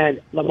 And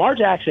Lamar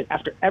Jackson,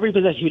 after every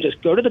possession, he would just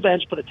go to the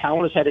bench, put a towel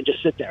on his head, and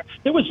just sit there.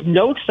 There was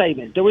no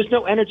excitement. There was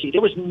no energy.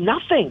 There was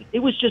nothing. It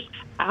was just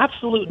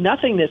absolute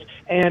nothingness.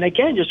 And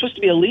again, you're supposed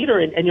to be a leader,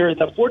 and you're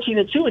the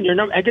 14-2, and you're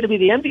going to be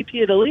the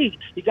MVP of the league.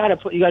 You got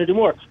to do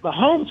more.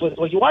 Mahomes,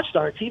 you watched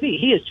on TV,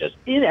 he is just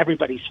in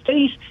everybody's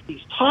face.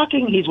 He's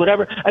talking. He's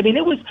whatever. I mean,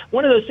 it was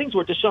one of those things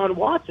where Deshaun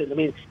Watson, I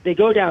mean, they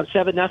go down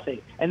 7-0,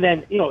 and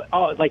then,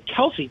 like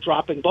Kelsey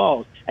dropping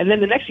balls. And then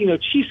the next thing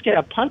Chiefs get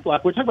a punt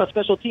block. We're talking about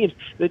special teams.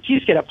 The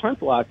Chiefs get a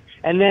punt block,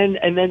 and then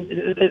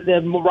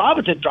the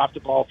Robinson dropped the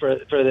ball for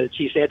the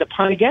Chiefs. They had to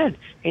punt again,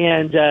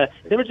 and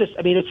they were just.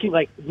 I mean, it seemed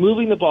like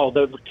moving the ball.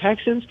 The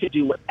Texans could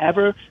do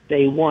whatever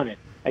they wanted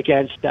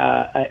against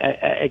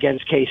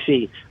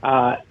KC.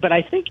 But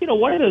I think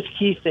one of those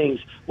key things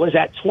was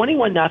at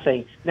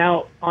 21-0.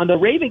 Now on the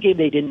Raven game,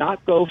 they did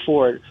not go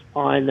for it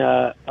on.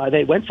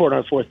 They went for it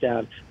on fourth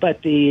down,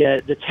 but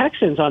the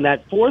Texans on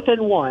that 4th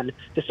and 1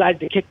 decided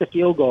to kick the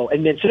field goal,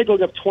 and then instead of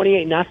going up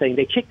 28-0,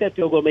 they kicked that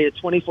field goal, made it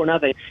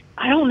 24-0.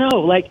 I don't know,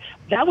 like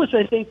that was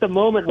I think the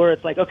moment where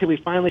it's like, okay, we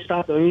finally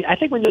stopped them. I mean, I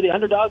think when you're the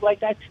underdog like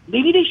that,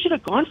 maybe they should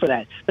have gone for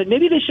that, but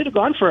maybe they should have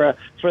gone for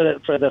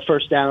the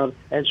first down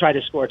and tried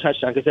to score a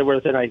touchdown because they were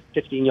within a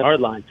 15-yard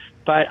line.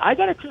 But I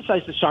got to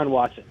criticize Deshaun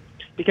Watson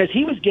because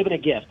he was given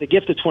the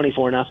gift of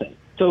 24-0.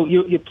 So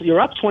you're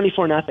up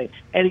 24-0,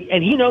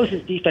 and he knows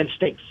his defense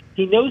stinks.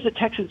 He knows the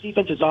Texans'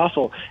 defense is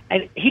awful,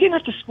 and he didn't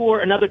have to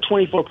score another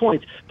 24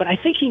 points, but I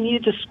think he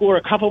needed to score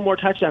a couple more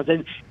touchdowns.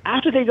 And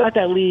after they got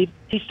that lead,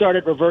 he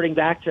started reverting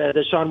back to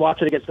Deshaun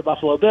Watson against the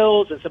Buffalo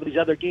Bills and some of these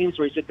other games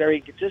where he's been very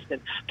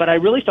inconsistent. But I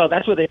really felt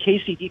that's where the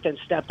KC defense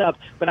stepped up.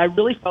 But I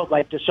really felt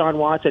like Deshaun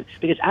Watson,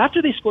 because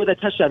after they scored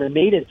that touchdown and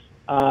made it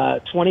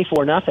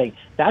 24-0.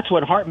 That's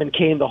when Hartman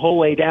came the whole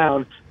way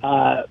down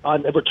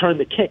returned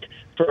the kick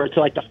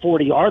to like the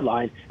 40-yard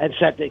line and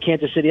set the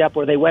Kansas City up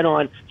where they went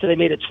on. So they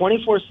made it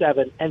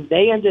 24-7, and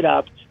they ended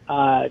up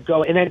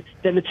going. And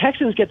then the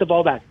Texans get the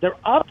ball back. They're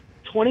up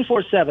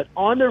 24-7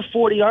 on their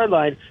 40-yard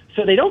line,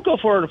 so they don't go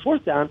for it on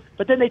fourth down,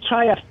 but then they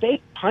try a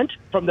fake punt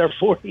from their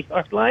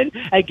 40-yard line,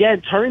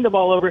 again, turning the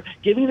ball over,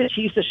 giving the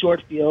Chiefs a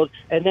short field,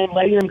 and then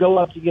letting them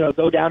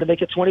go down to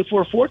make it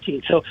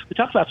 24-14. So we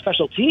talked about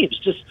special teams,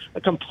 just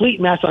a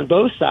complete mess on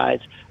both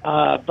sides,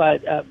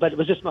 but it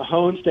was just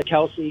Mahomes to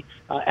Kelsey,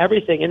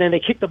 everything. And then they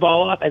kicked the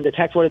ball off, and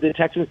what did the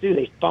Texans do?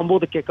 They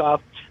fumbled the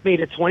kickoff, made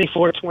it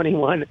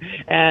 24-21,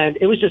 and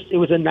it was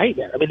a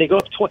nightmare. I mean,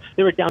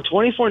 they were down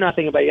 24-0,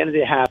 and by the end of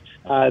the half,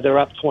 they're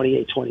up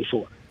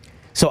 28-24.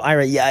 So,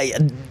 Ira,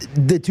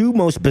 the two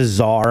most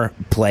bizarre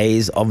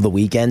plays of the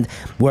weekend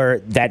were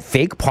that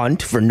fake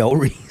punt for no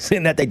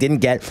reason that they didn't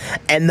get,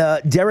 and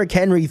the Derrick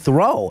Henry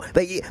throw.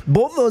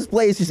 Both of those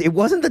plays, it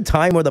wasn't the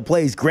time or the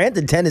plays.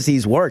 Granted,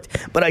 Tennessee's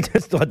worked, but I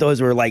just thought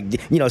those were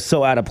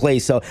so out of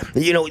place. So,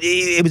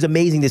 it was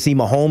amazing to see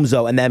Mahomes,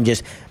 though, and them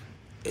just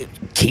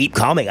keep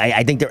coming.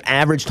 I think their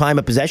average time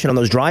of possession on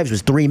those drives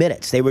was 3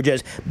 minutes. They were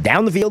just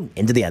down the field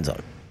into the end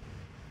zone.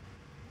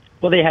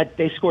 Well,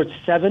 they scored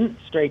 7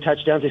 straight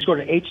touchdowns. They scored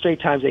it 8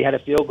 straight times. They had a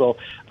field goal.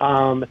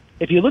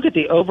 if you look at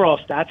the overall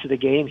stats of the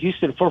game,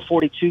 Houston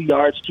 442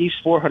 yards, Chiefs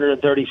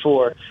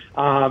 434,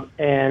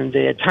 and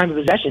the time of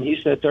possession,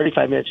 Houston had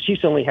 35 minutes,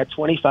 Chiefs only had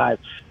 25.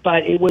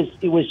 But it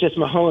was just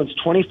Mahomes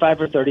 25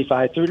 for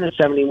 35,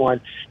 371,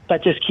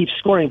 but just keeps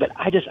scoring. But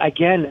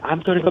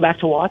I'm going to go back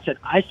to Watson.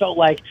 I felt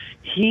like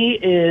he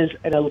is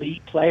an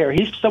elite player.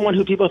 He's someone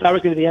who people thought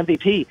was going to be the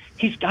MVP.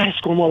 He's got to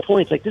score more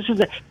points. Like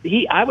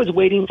I was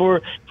waiting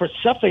for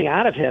something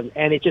out of him,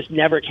 and it just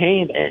never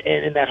came.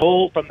 And that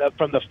whole from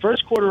the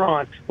first quarter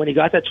on, when he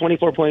got that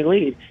 24-point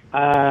lead,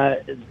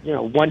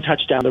 one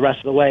touchdown the rest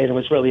of the way, and it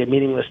was really a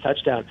meaningless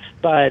touchdown.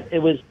 But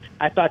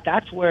I thought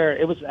that's where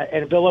it was.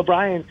 And Bill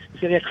O'Brien is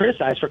going to get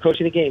criticized for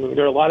coaching the game. I mean,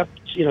 there were a lot of,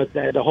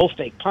 the whole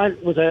fake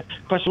punt was a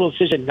questionable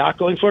decision, not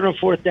going for it on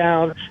fourth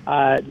down,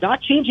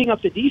 not changing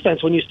up the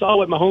defense when you saw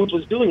what Mahomes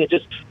was doing and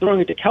just throwing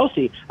it to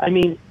Kelsey. I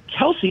mean,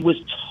 Kelsey was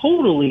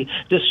totally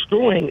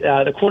destroying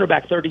the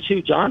cornerback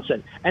 32,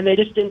 Johnson, and they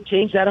just didn't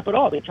change that up at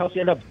all. I mean, Kelsey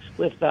ended up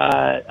with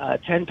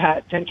 10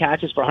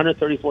 catches for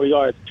 134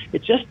 yards.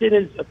 It just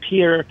didn't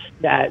appear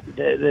that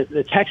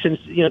the Texans,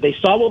 they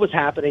saw what was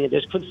happening and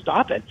just couldn't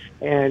stop it.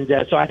 And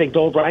so I think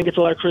Bill O'Brien gets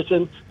a lot of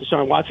criticism,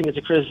 Deshaun Watson gets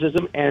a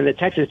criticism, and the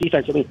Texans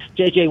defense, I mean,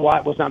 J.J.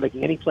 Watt was not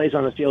making any plays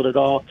on the field at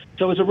all.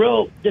 So it was a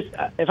real,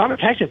 if I'm a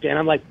Texans fan,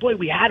 I'm like, boy,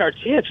 we had our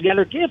chance. We had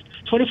our gift,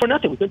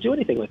 24-0. We couldn't do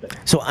anything with it.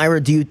 So,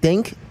 Ira, do you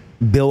think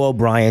Bill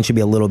O'Brien should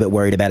be a little bit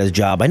worried about his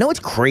job? I know it's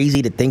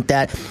crazy to think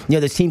that,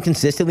 this team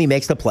consistently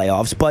makes the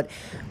playoffs, but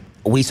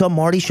we saw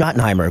Marty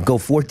Schottenheimer go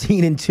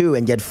 14-2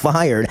 and get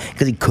fired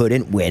because he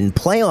couldn't win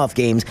playoff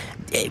games.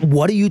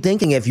 What are you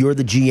thinking if you're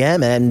the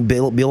GM and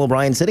Bill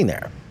O'Brien sitting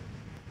there?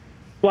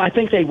 Well, I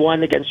think they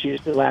won against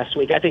Houston last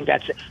week. I think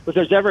that's it. If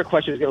there's ever a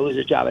question who's going to lose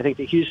his job, I think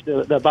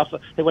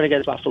they went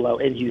against Buffalo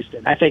in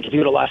Houston. I think if he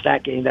would have lost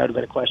that game, that would have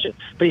been a question.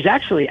 But he's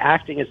actually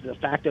acting as the de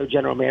facto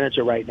general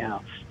manager right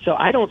now. So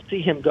I don't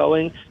see him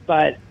going,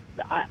 but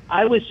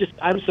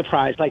I'm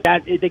surprised. Like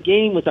that, the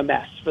game was a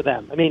mess for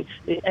them. I mean,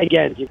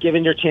 again, you're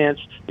given your chance,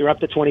 you're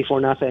up to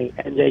 24-0,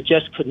 and they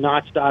just could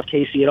not stop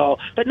Casey at all.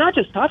 But not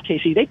just stop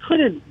Casey, they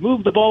couldn't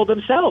move the ball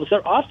themselves.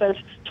 Their offense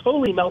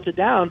totally melted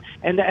down.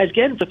 And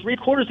again, for 3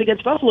 quarters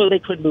against Buffalo, they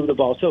couldn't move the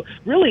ball. So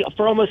really,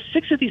 for almost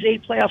 6 of these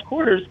 8 playoff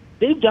quarters,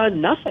 they've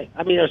done nothing.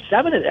 I mean, there's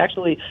 7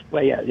 actually.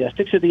 Well,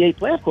 6 of the 8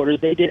 playoff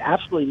quarters, they did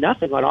absolutely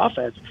nothing on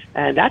offense.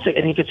 And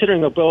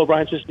considering that Bill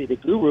O'Brien's supposed to be the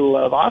guru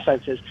of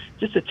offenses,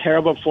 just a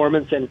terrible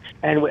performance.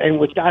 And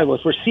with guys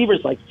with receivers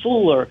like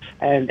Fuller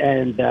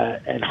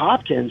and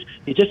Hopkins,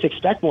 you just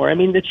expect more. I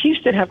mean, the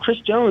Chiefs did have Chris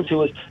Jones, who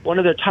was one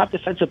of their top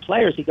defensive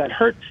players. He got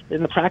hurt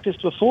in the practice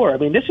before. I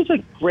mean, this was a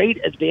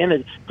great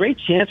advantage, great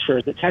chance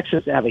for the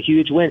Texans to have a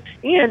huge win,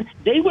 and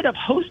they would have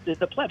hosted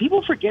the play.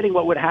 People forgetting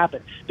what would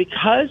happen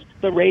because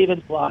the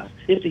Ravens lost.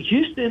 If the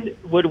Houston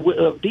would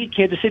beat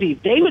Kansas City,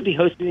 they would be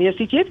hosting the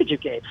AFC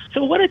Championship game.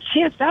 So what a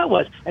chance that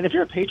was! And if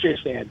you're a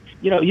Patriots fan,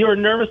 you're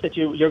nervous that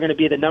you're going to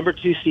be the number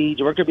 2 seed.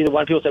 You're going to be the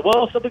one. People say,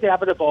 well, something could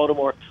happen to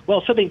Baltimore.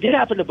 Well, something did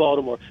happen to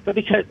Baltimore, but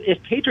because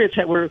if Patriots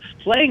were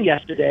playing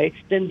yesterday,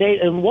 then they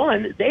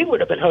would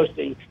have been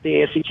hosting the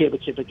AFC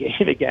Championship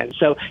game again.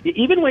 So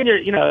even when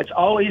it's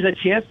always a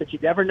chance that you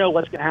never know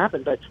what's going to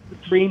happen. But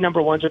 3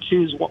 number 1s or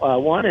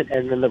 2s won, and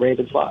then the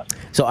Ravens lost.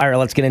 So, Ira,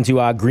 let's get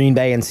into Green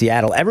Bay and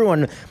Seattle.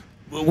 Everyone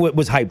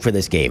was hyped for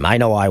this game. I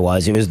know I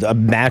was. It was a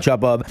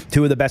matchup of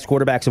 2 of the best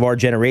quarterbacks of our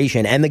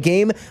generation, and the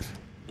game,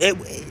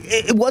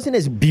 it wasn't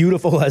as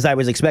beautiful as I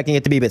was expecting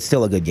it to be, but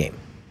still a good game.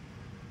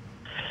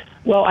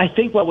 Well, I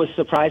think what was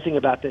surprising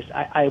about this,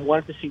 I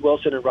wanted to see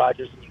Wilson and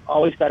Rodgers. And you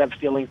always got a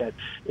feeling that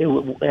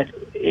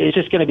it's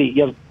just going to be,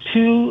 you have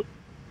 2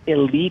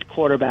 elite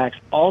quarterbacks,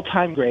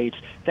 all-time greats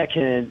that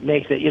can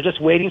make that. You're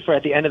just waiting for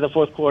at the end of the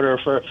fourth quarter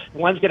for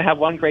one's going to have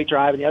one great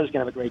drive and the other's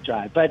going to have a great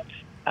drive. But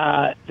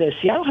the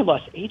Seattle had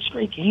lost 8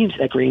 straight games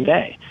at Green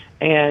Bay,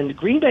 and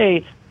Green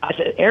Bay,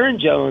 Aaron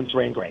Jones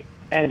ran great.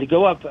 And to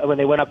go up when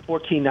they went up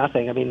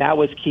 14-0, I mean, that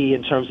was key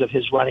in terms of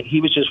his running.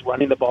 He was just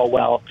running the ball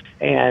well,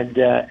 and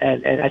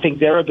I think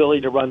their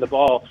ability to run the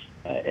ball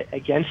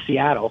against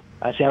Seattle.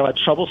 Seattle had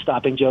trouble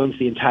stopping Jones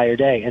the entire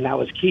day, and that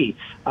was key.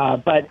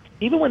 But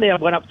even when they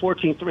went up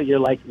 14-3, you're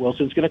like,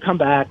 Wilson's going to come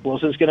back.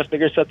 Wilson's going to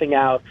figure something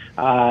out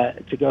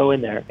to go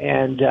in there.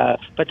 And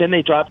but then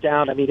they dropped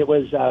down. I mean, it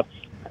was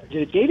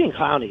Jadeveon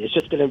Clowney has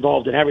just been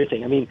involved in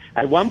everything. I mean,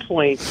 at one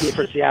point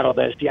for Seattle,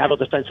 the Seattle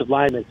defensive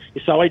lineman,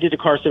 you saw what he did to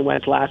Carson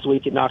Wentz last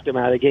week and knocked him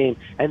out of the game.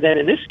 And then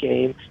in this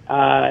game,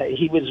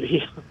 he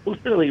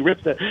literally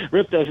ripped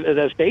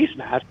the face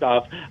mask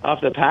off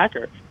the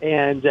Packer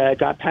and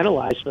got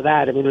penalized for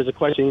that. I mean, there was a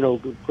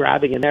question,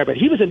 grabbing in there, but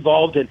he was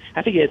involved in.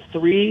 I think he had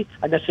 3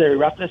 unnecessary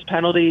roughness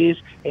penalties,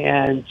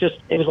 and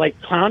it was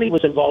like Clowney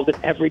was involved in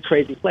every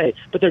crazy play.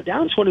 But they're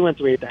down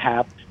 21-3 at the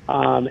half.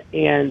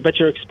 But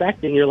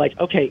you're like,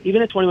 okay,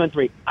 even at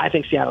 21-3, I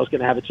think Seattle's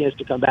going to have a chance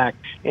to come back,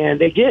 and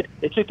they did.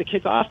 They took the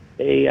kickoff.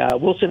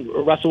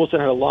 Russell Wilson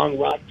had a long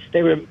run.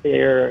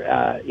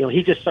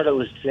 He just started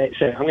to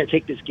say, I'm going to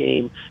take this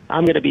game.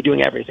 I'm going to be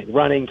doing everything,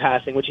 running,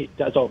 passing, which he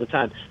does all the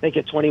time. They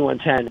get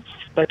 21-10.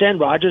 But then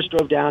Rodgers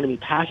drove down and he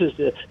passes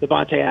to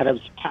Devontae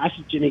Adams,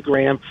 passes Jimmy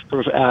Graham,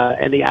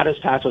 and the Adams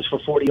pass was for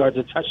 40 yards,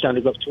 a touchdown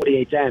to go up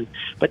 28-10.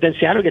 But then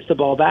Seattle gets the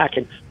ball back,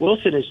 and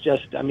Wilson is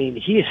just,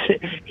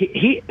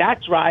 he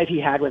that drive he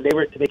had when they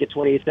were to make it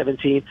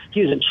 28-17,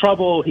 he was in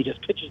trouble. He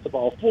just pitches the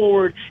ball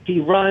forward. He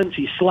runs.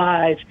 He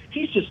slides.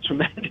 He's just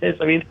tremendous.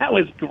 That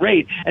was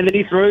great. And then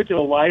he throws to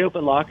a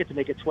wide-open Lockett to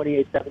make it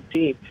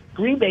 28-17.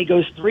 Green Bay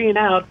goes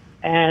 3-and-out.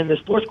 And the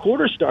fourth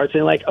quarter starts,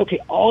 and okay,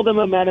 all the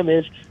momentum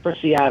is for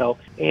Seattle.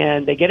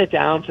 And they get it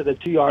down to the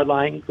 2-yard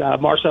line.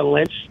 Marshawn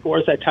Lynch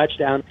scores that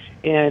touchdown,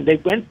 and they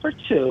went for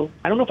 2.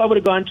 I don't know if I would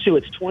have gone 2.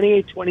 It's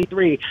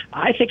 28-23.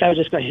 I think I was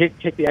just going to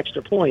kick the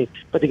extra point.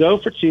 But they go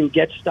for 2,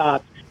 get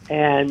stopped,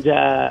 and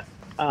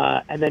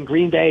then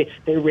Green Bay,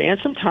 they ran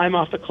some time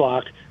off the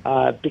clock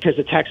because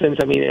the Texans,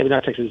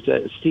 not Texans,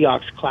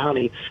 Seahawks,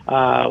 Clowney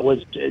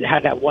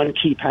had that one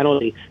key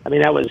penalty.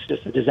 That was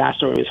just a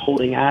disaster when he was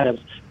holding Adams.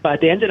 But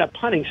they ended up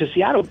punting, so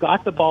Seattle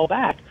got the ball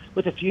back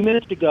with a few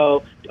minutes to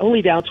go,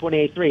 only down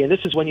 28-3. And this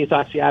is when you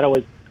thought Seattle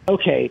was,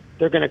 okay,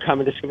 they're going to come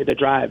and this is going to be the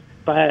drive.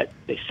 But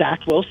they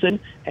sacked Wilson,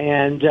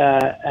 and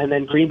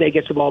then Green Bay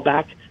gets the ball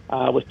back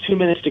with 2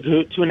 minutes to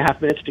go,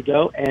 2.5 minutes to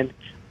go, and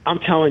I'm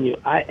telling you,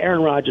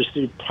 Aaron Rodgers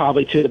threw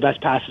probably 2 of the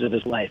best passes of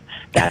his life.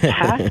 That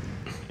pass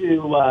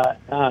to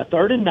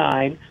 3rd and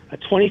 9, a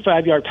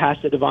 25-yard pass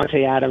to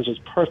Devontae Adams was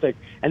perfect,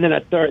 and then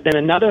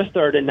another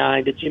 3rd and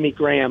 9 to Jimmy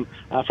Graham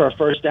for a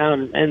first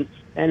down.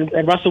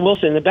 And Russell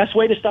Wilson, the best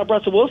way to stop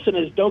Russell Wilson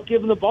is don't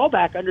give him the ball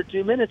back under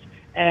 2 minutes,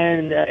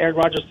 and Aaron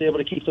Rodgers was able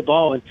to keep the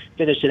ball and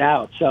finish it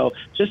out. So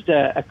just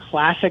a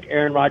classic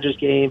Aaron Rodgers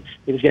game.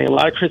 He was getting a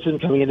lot of criticism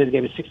coming into the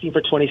game. 16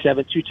 for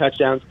 27, 2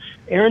 touchdowns.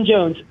 Aaron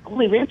Jones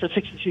only ran for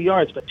 62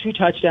 yards, but 2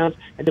 touchdowns,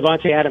 and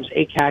Devontae Adams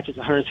 8 catches,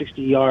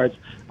 160 yards.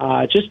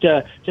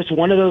 Just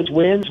one of those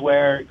wins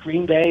where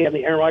Green Bay,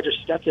 Aaron Rodgers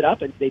stepped it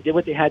up, and they did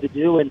what they had to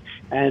do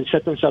and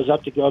set themselves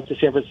up to go up to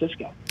San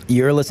Francisco.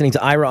 You're listening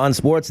to Ira on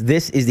Sports.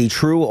 This is the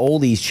True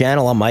Oldies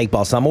channel. I'm Mike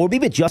Balsamo. We'll be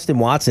with Justin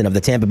Watson of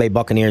the Tampa Bay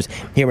Buccaneers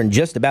here in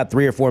just about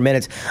 3 or 4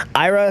 minutes.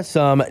 Ira,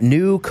 some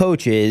new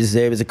coaches.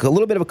 There was a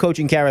little bit of a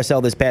coaching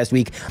carousel this past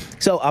week.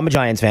 So I'm a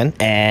Giants fan,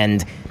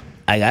 and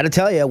I got to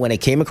tell you, when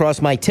it came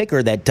across my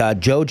ticker that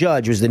Joe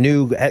Judge was the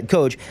new head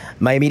coach,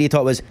 my immediate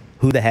thought was,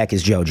 who the heck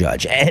is Joe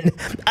Judge? And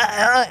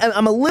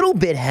I'm a little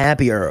bit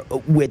happier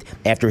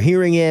after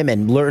hearing him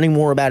and learning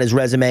more about his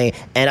resume,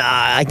 and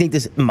I think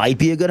this might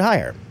be a good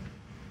hire.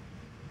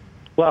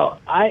 Well,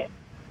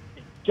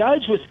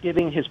 Judge was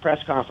giving his press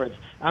conference.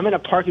 I'm in a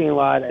parking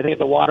lot, I think at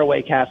the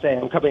Waterway Cafe.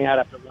 I'm coming out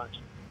after lunch.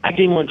 I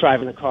didn't want to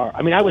drive in the car.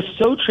 I was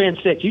so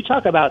transfixed. You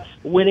talk about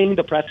winning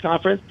the press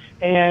conference,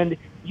 and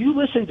you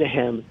listen to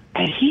him,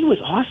 and he was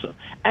awesome.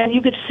 And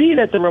you could see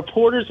that the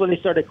reporters, when they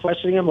started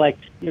questioning him, like,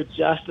 you're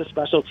just a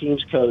special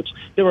teams coach.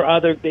 There were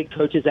other big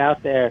coaches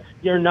out there.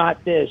 You're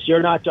not this.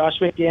 You're not Josh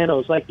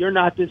McDaniels. Like, you're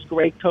not this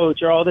great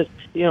coach. You're all this.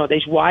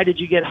 Why did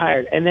you get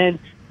hired? And then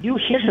you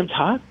hear him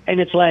talk, and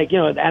it's like,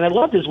 and I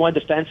loved his one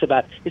defense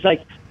about, he's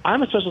like,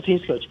 I'm a special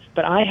teams coach,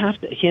 but I have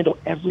to handle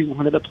every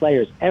one of the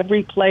players.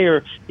 Every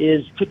player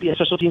could be a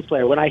special teams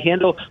player. When I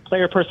handle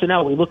player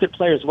personnel, we look at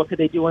players, what could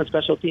they do on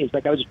special teams?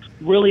 Like, I was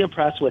really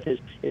impressed with his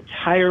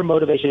entire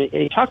motivation. And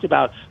he talked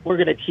about, we're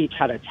going to teach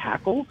how to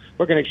tackle.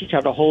 We're going to teach how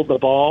to hold the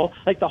ball,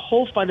 like the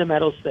whole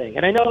fundamentals thing.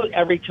 And I know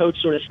every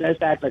coach sort of says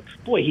that, but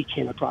boy, he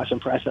came across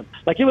impressive.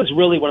 Like, it was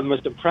really one of the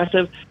most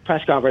impressive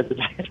press conferences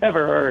I've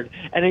ever heard.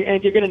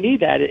 And you're going to need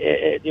that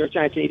at New York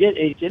Giants. He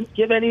didn't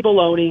give any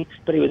baloney,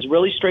 but he was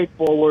really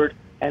straightforward.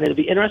 And it'll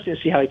be interesting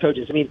to see how he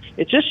coaches.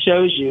 It just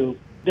shows you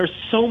there's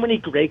so many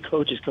great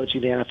coaches coaching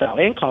the NFL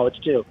and college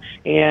too.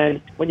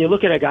 And when you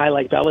look at a guy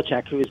like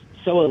Belichick, who is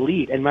so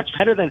elite and much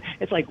better than,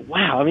 it's like,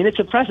 wow. It's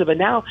impressive. And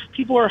now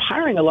people are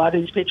hiring a lot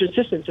of these Patriot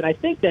assistants. And I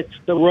think that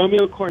the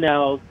Romeo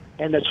Cornell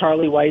and the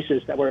Charlie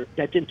Weisses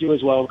that didn't do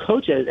as well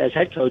as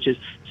head coaches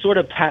sort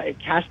of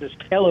cast this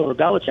pale over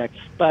Belichick.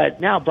 But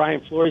now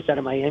Brian Flores out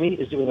of Miami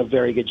is doing a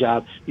very good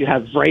job. You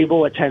have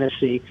Vrabel at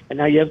Tennessee, and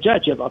now you have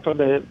Judge. From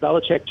the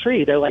Belichick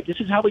tree. They're like,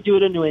 this is how we do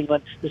it in New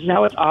England. This is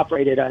how it's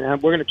operated, and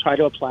we're going to try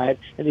to apply it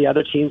in the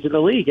other teams in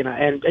the league.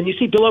 And you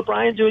see Bill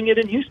O'Brien doing it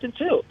in Houston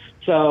too.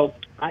 So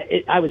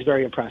I was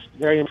very impressed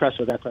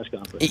with that press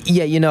conference.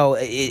 Yeah,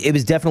 it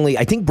was definitely,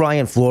 I think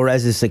Brian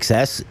Flores'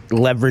 success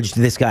leveraged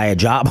this guy a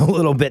job a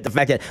little bit. The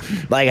fact that,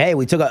 like, hey,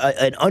 we took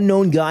an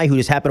unknown guy who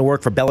just happened to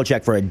work for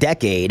Belichick for a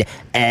decade,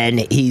 and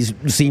he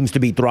seems to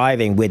be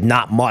thriving with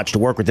not much to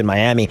work with in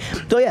Miami.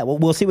 So, yeah,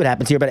 we'll see what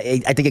happens here, but I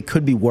think it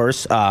could be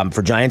worse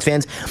for Giants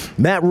fans.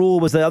 Matt Rule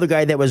was the other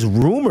guy that was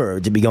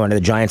rumored to be going to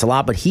the Giants a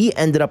lot, but he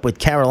ended up with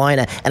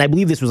Carolina, and I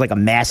believe this was like a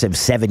massive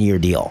 7-year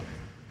deal.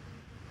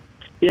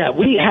 Yeah,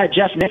 we had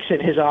Jeff Nixon,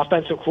 his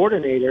offensive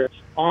coordinator,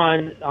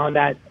 on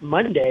that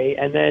Monday,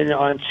 and then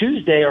on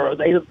Tuesday or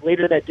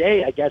later that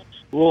day, I guess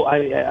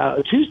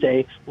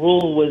Tuesday,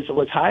 Rule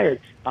was hired.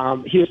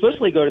 He was supposed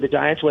to go to the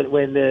Giants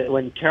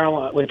when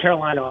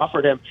Carolina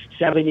offered him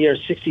 7 years,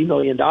 $60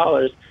 million.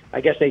 I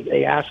guess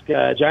they asked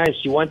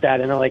Giants, do you want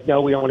that? And they're like,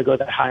 no, we don't want to go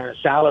that high on a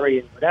salary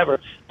and whatever.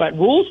 But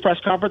Rule's press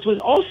conference was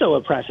also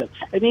impressive.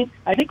 I mean,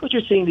 I think what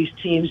you're seeing these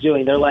teams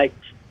doing, they're like,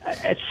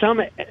 at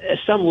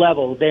some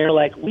level, they're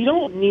like, we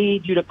don't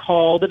need you to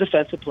call the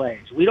defensive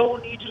plays. We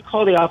don't need you to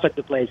call the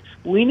offensive plays.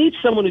 We need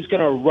someone who's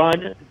going to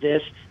run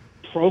this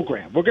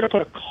program. We're going to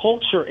put a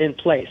culture in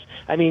place.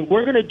 I mean,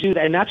 we're going to do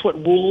that, and that's what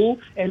Rule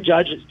and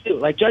Judges do.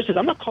 Like Judge says,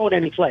 I'm not calling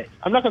any plays.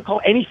 I'm not going to call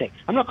anything.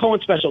 I'm not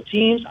calling special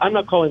teams. I'm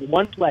not calling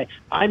one play.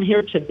 I'm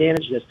here to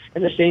manage this.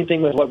 And the same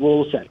thing with what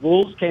Rule said.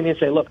 Rule came in and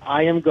said, look,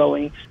 I am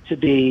going to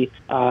be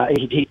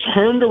he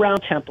turned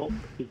around Temple.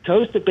 He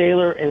goes to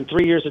Baylor in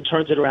 3 years and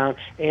turns it around.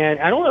 And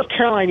I don't know if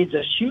Carolina needs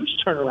a huge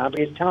turnaround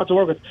because it's talented to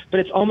work with,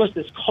 but it's almost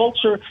this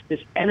culture, this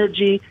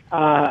energy.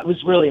 I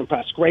was really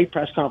impressed. Great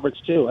press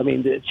conference, too. I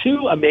mean, the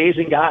two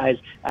amazing guys,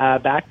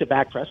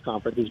 back-to-back press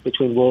conferences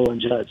between Rule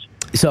and Judge.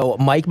 So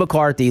Mike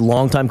McCarthy,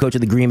 longtime coach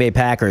of the Green Bay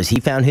Packers, he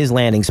found his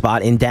landing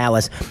spot in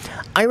Dallas.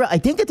 I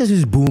think that this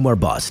is boom or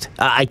bust.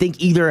 I think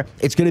either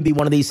it's going to be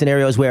one of these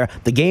scenarios where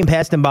the game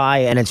passed him by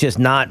and it's just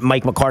not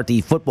Mike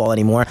McCarthy football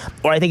anymore,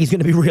 or I think he's going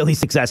to be really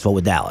successful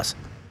with Dallas.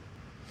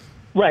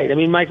 Right. I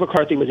mean, Mike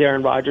McCarthy was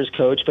Aaron Rodgers'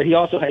 coach, but he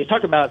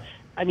talked about,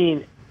 I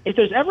mean, if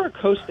there's ever a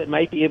coach that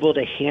might be able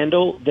to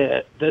handle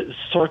the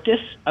circus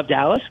of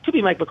Dallas, it could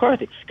be Mike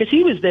McCarthy. Because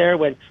he was there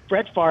when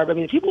Brett Favre, I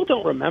mean, people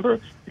don't remember,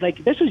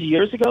 like this was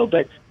years ago,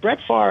 but Brett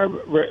Favre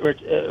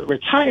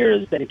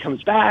retires, then he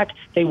comes back.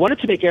 They wanted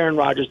to make Aaron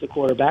Rodgers the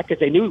quarterback because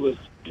they knew he was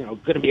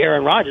going to be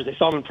Aaron Rodgers. They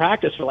saw him in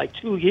practice for like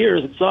 2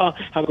 years and saw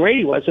how great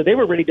he was, so they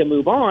were ready to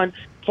move on.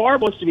 Favre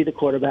wants to be the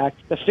quarterback.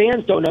 The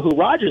fans don't know who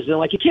Rodgers is. They're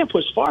like, you can't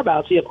push Favre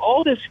out. So you have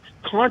all this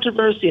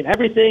controversy and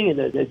everything, and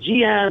the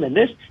GM and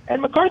this.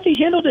 And McCarthy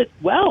handled it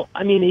well.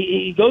 I mean,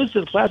 he goes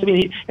to the class. I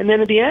mean, and then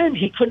at the end,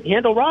 he couldn't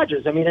handle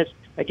Rodgers. I mean, it's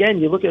again,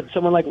 you look at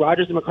someone like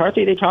Rodgers and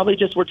McCarthy. They probably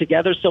just were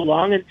together so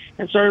long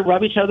and started to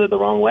rub each other the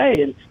wrong way,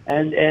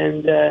 and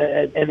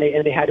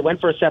they had to went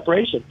for a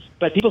separation.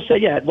 But people say,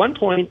 yeah, at one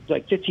point,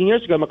 like 15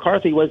 years ago,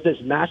 McCarthy was this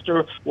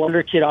master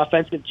wonder kid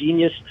offensive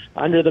genius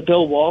under the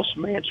Bill Walsh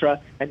mantra,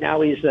 and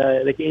now he's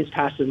the game's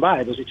passed him by.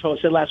 As we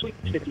said last week,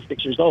 he's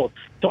 56 years old.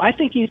 So I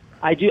think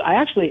I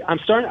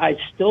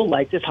still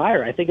like this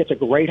hire. I think it's a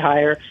great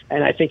hire,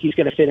 and I think he's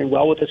going to fit in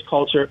well with this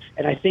culture.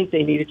 And I think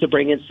they needed to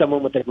bring in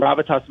someone with the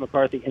gravitas of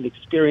McCarthy and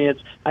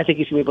experience. I think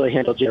he's going to be able to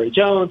handle Jerry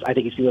Jones. I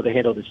think he's going to be able to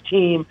handle this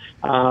team.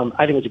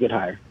 I think it's a good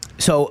hire.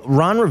 So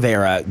Ron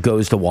Rivera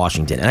goes to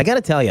Washington, and I got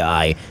to tell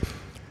you,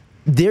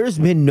 there's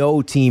been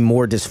no team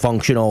more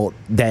dysfunctional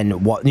than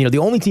the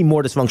only team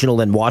more dysfunctional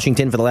than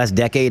Washington for the last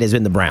decade has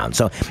been the Browns.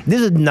 So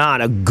this is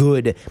not a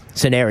good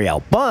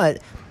scenario.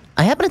 But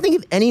I happen to think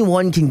if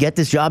anyone can get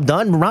this job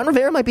done, Ron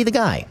Rivera might be the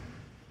guy.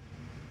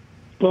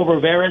 Well,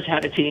 Rivera's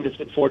had a team that's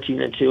been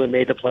 14-2 and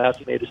made the playoffs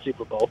and made the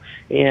Super Bowl,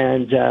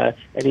 and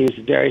he was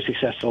very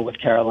successful with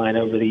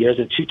Carolina over the years,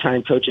 a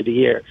 2-time Coach of the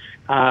Year.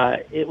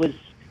 It was.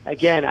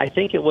 Again, I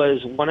think it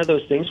was one of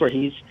those things where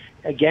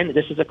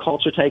this is a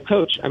culture-type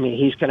coach. I mean,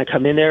 he's going to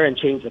come in there and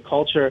change the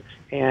culture,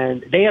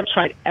 and they have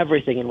tried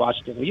everything in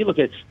Washington. When you look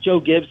at Joe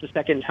Gibbs the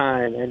second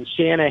time, and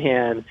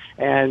Shanahan,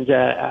 and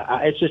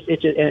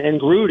and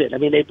Gruden. I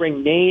mean, they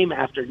bring name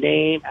after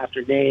name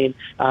after name.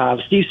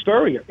 Steve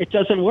Spurrier, it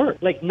doesn't work.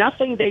 Like,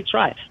 nothing they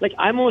try. Like,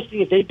 I'm almost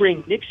thinking if they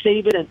bring Nick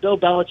Saban and Bill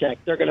Belichick,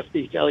 they're going to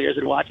be failures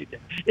in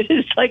Washington.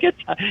 It's like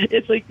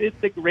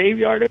the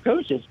graveyard of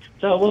coaches.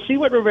 So we'll see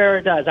what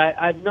Rivera does.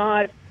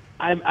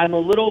 I'm a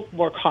little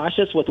more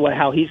cautious with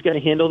how he's going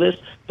to handle this,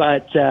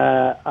 but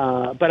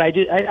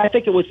I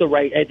think it was the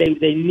right.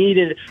 They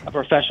needed a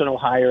professional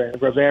hire,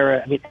 and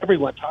Rivera. I mean,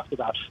 everyone talked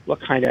about what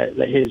kind of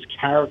his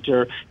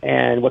character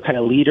and what kind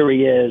of leader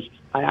he is.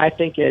 I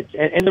think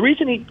and the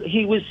reason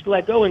he was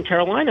let go in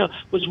Carolina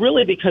was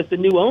really because the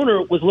new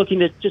owner was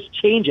looking to just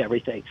change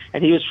everything,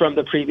 and he was from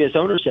the previous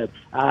ownership.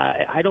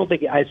 I don't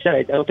think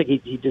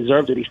he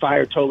deserved to be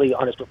fired totally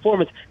on his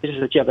performance. It's just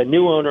that you have a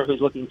new owner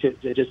who's looking to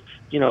just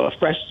a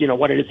fresh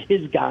what it is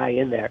his guy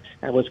in there,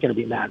 and what's going to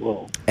be Matt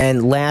Rule.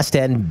 And last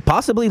and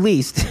possibly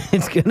least,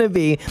 it's going to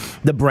be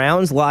the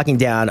Browns locking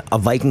down a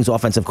Vikings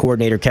offensive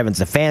coordinator, Kevin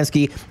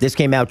Stefanski. This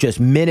came out just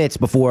minutes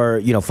before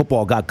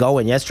football got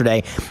going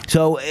yesterday.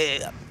 So.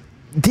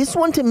 This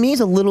one, to me, is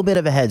a little bit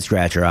of a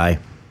head-scratcher,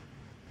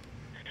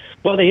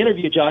 Well, they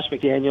interviewed Josh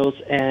McDaniels,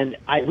 and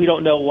we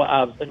don't know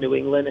of New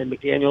England, and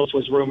McDaniels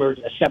was rumored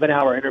a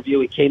 7-hour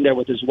interview. He came there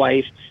with his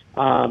wife,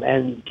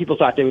 and people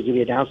thought they was going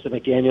to be announced that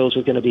McDaniels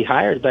was going to be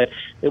hired, but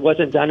it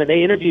wasn't done. And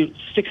they interviewed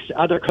 6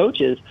 other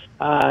coaches.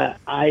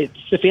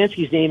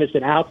 Stefanski's name has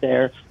been out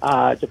there.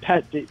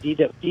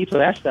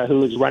 DePodesta, who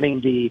was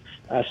running the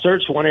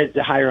search, wanted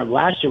to hire him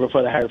last year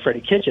before they hired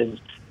Freddie Kitchens.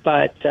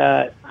 But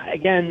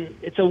again,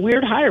 it's a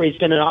weird hire. He's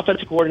been an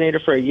offensive coordinator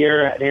for a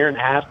year and a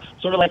half,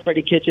 sort of like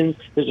Freddie Kitchens.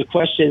 There's a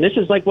question. This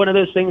is like one of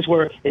those things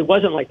where it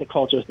wasn't like the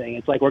culture thing.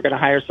 It's like we're going to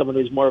hire someone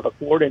who's more of a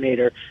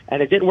coordinator,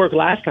 and it didn't work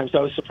last time. So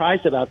I was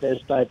surprised about this,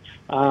 but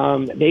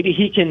maybe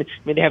he can.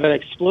 I mean, they have an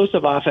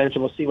explosive offense,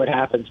 and we'll see what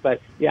happens.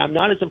 But yeah, I'm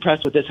not as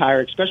impressed with this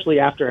hire, especially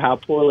after how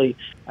poorly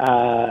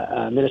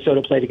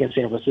Minnesota played against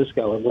San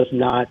Francisco. It was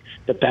not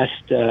the best,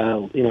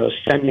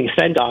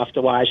 send off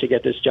to why I should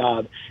get this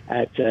job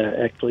at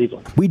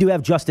Cleveland. We do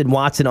have Justin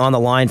Watson on the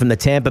line from the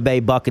Tampa Bay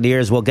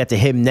Buccaneers. We'll get to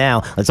him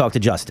now. Let's talk to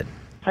Justin.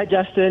 Hi,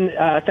 Justin.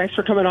 Thanks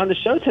for coming on the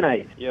show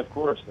tonight. Yeah, of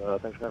course.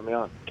 Thanks for having me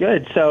on.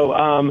 Good.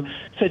 So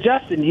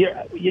Justin,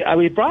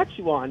 we brought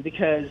you on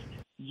because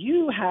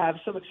you have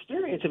some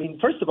experience. I mean,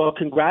 first of all,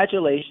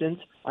 congratulations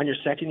on your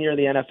second year in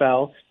the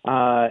NFL.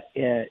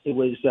 It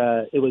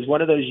was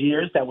one of those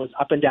years that was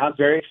up and down,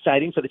 very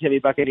exciting for the Tampa Bay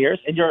Buccaneers.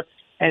 And you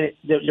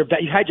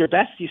had your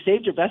best. You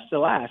saved your best to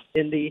last.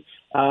 In the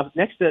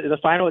next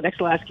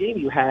to last game,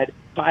 you had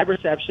 5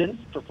 receptions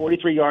for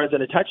 43 yards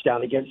and a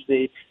touchdown against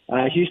the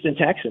Houston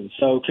Texans.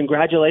 So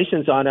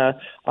congratulations on a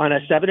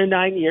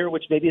 7-9 year,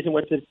 which maybe isn't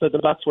what the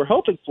Bucs were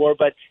hoping for,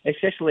 but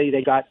especially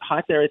they got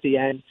hot there at the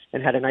end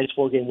and had a nice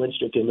 4-game win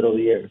streak in the middle of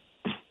the year.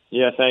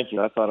 Yeah, thank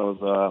you. I thought it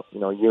was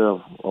a year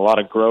of a lot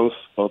of growth,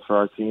 both for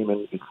our team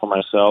and for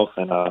myself.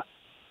 And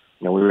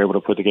we were able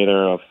to put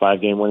together a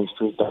 5-game winning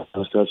streak down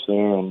the stretch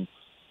there, and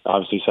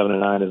obviously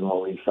 7-9 isn't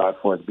what we shot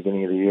for at the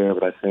beginning of the year,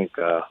 but I think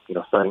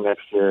starting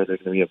next year there's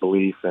going to be a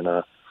belief and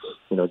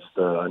just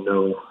a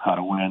know how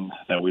to win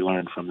that we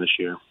learned from this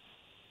year.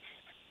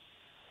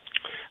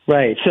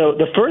 Right. So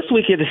the first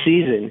week of the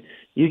season,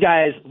 you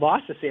guys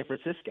lost to San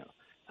Francisco,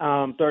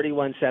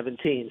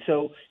 31-17.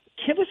 So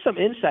give us some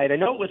insight. I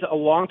know it was a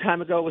long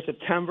time ago. It was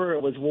September.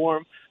 It was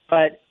warm.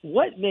 But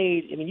what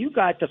made? I mean, you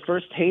got the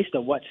first taste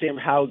of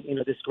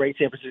this great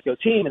San Francisco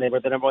team, and they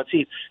were the number one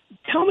seed.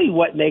 Tell me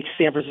what makes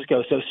San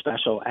Francisco so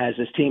special as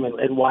this team,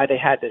 and why they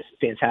had this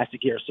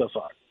fantastic year so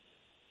far.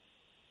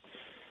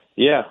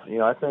 Yeah,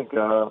 I think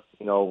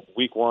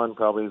week one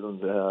probably isn't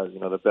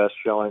the best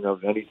showing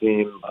of any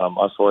team,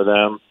 us or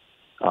them.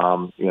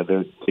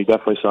 They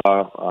definitely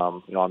saw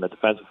on the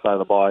defensive side of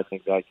the ball. I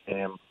think that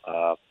came.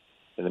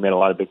 And they made a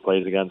lot of big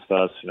plays against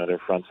us. Their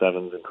front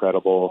seven's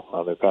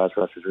incredible. Their pass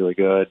rush is really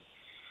good.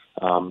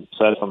 So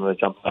that's something that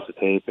jumped off the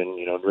tape. And,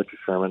 Richard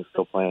Sherman's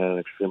still playing at an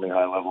extremely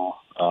high level,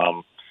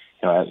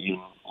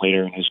 even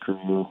later in his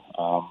career.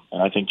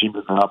 And I think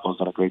Jimmy Garoppolo's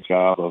done a great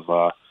job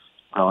of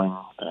growing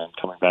and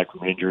coming back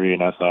from injury.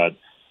 And I thought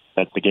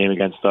that the game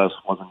against us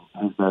wasn't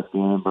his best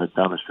game, but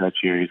down the stretch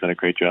here, he's done a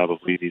great job of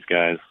leading these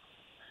guys.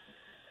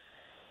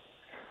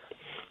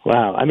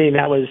 Wow. I mean,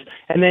 that was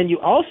 – and then you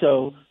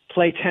also –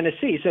 play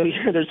Tennessee. So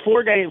there's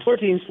 4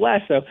 teams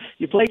left. So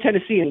you play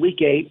Tennessee in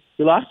Week 8.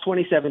 You lost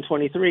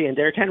 27-23, and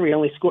Derrick Henry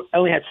only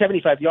had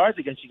 75 yards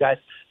against you guys.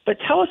 But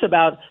tell us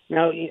about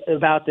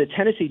the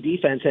Tennessee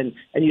defense, and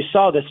you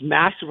saw this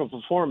masterful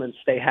performance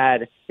they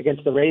had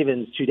against the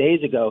Ravens 2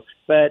 days ago.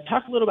 But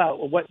talk a little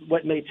about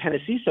what made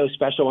Tennessee so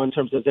special in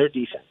terms of their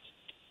defense.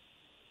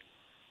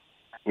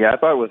 Yeah, I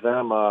thought with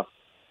them,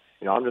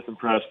 I'm just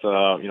impressed,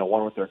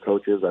 one with their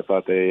coaches. I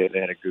thought they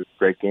had a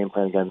great game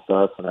plan against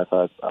us, and I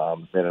thought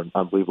they had an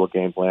unbelievable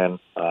game plan,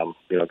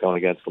 going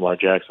against Lamar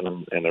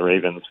Jackson and the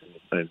Ravens.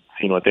 And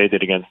seeing what they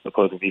did against the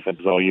opposing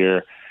defenses all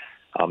year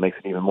makes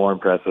it even more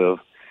impressive.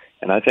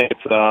 And I think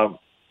it's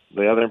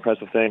the other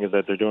impressive thing is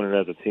that they're doing it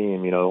as a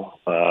team.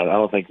 I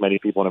don't think many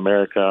people in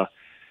America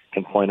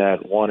can point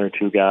at 1 or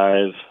 2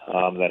 guys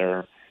that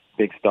are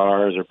big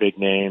stars or big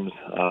names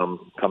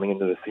coming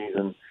into the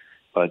season.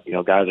 But,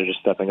 guys are just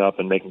stepping up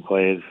and making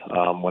plays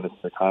when it's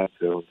their time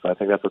to. So I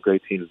think that's what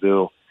great teams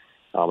do.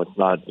 It's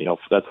not,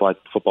 that's why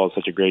football is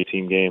such a great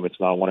team game. It's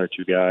not 1 or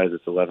 2 guys.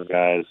 It's 11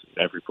 guys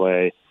every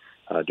play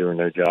doing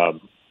their job.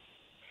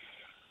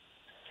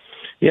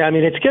 Yeah, I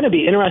mean, it's going to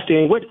be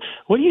interesting. What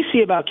do you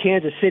see about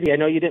Kansas City? I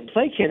know you didn't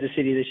play Kansas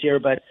City this year,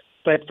 but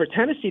for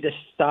Tennessee to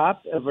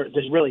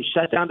just really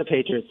shut down the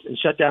Patriots and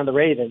shut down the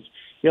Ravens,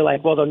 you're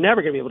like, well, they're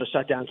never going to be able to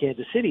shut down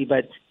Kansas City.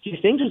 But do you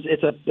think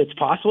it's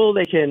possible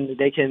they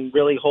can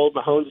really hold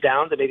Mahomes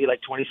down to maybe like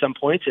 20-some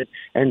points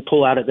and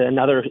pull out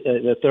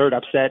the third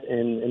upset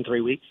in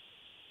 3 weeks?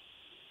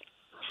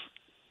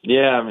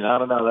 Yeah, I mean, I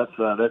don't know.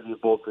 That'd be a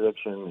bold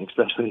prediction,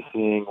 especially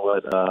seeing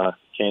what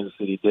Kansas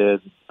City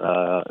did,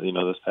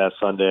 this past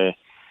Sunday.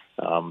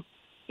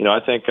 I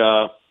think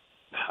I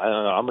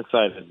don't know. I'm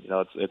excited.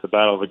 It's a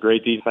battle of a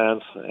great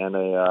defense and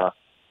a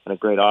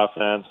great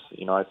offense.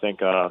 I think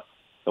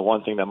the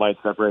one thing that might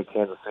separate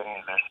Kansas City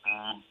is their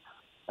speed.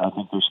 I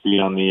think their speed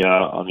on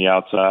the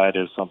outside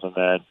is something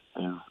that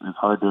is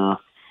hard to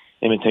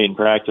imitate in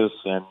practice,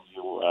 and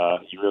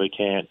you really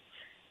can't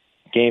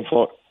game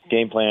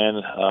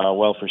plan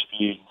well for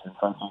speed. And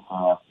so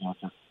I think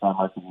just that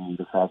might be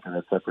the factor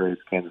that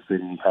separates Kansas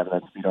City, having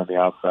that speed on the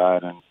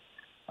outside and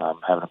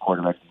having a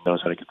quarterback who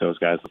knows how to get those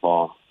guys the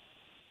ball.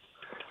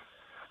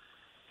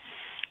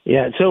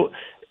 Yeah. So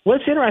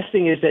what's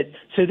interesting is that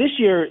this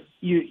year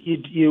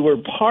you were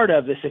part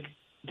of this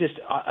just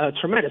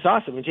tremendous,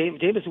 awesome. And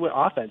Jameis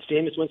offense.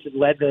 Jameis Winston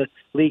led the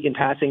league in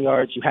passing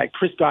yards. You had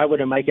Chris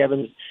Godwin and Mike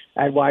Evans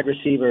at wide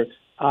receiver.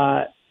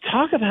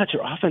 Talk about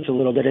your offense a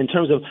little bit in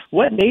terms of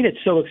what made it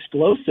so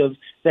explosive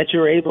that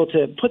you're able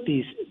to put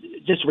these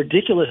just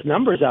ridiculous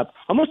numbers up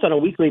almost on a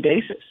weekly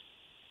basis.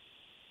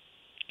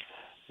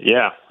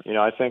 Yeah,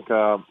 I think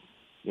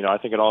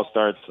it all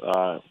starts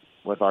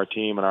with our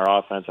team and our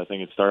offense. I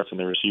think it starts in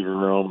the receiver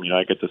room.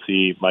 I get to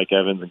see Mike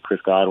Evans and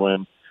Chris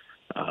Godwin,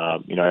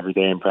 every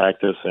day in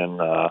practice, and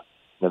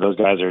those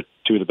guys are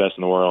two of the best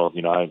in the world.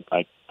 They're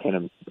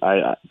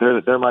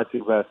my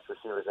two best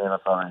receivers in the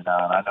NFL right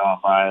now, and I know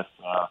I'm biased.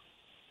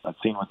 I've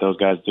seen what those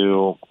guys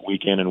do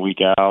week in and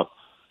week out,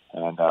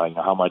 and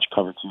how much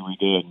cover 2 we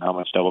did, and how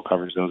much double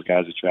coverage those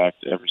guys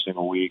attract every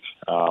single week,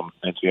 and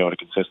to be able to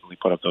consistently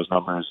put up those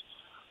numbers.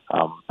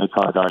 It's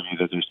hard to argue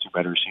that there's two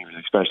better receivers,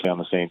 especially on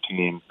the same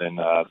team, than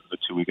the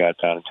two we got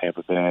down in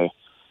Tampa Bay.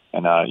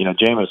 And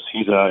Jameis,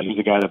 he's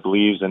a guy that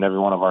believes in every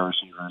one of our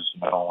receivers.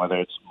 Whether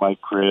it's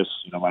Mike, Chris,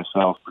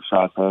 myself,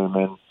 Rashad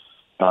Perriman.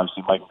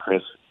 Obviously, Mike and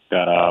Chris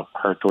got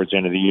hurt towards the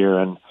end of the year,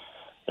 and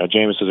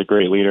Jameis is a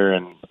great leader,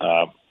 and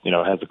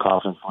has the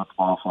confidence to let the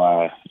ball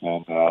fly.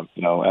 And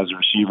as a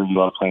receiver, you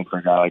love playing for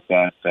a guy like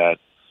that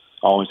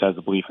always has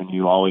the belief in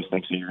you, always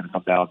thinks that you're going to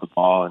come down with the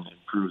ball, and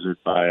proves it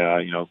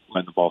by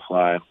letting the ball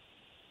fly.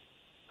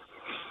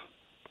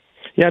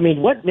 Yeah,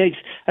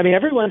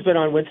 everyone's been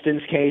on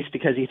Winston's case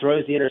because he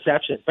throws the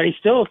interception, but he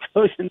still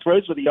goes and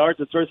throws for the yards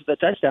and throws for the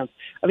touchdowns.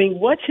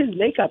 What's his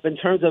makeup in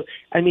terms of,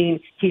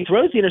 he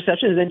throws the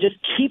interception and then just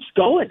keeps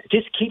going,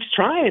 just keeps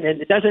trying,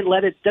 and it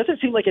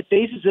doesn't seem like it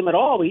phases him at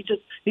all. He's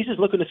just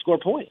looking to score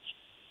points.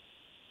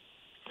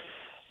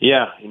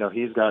 Yeah,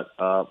 he's got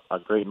a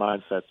great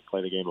mindset to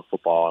play the game of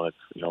football, and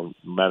it's,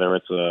 whether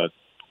it's a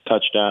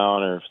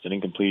touchdown or if it's an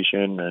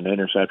incompletion or an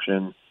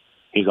interception,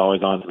 he's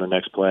always on to the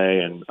next play.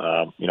 And,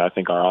 I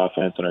think our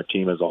offense and our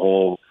team as a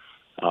whole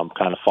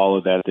kind of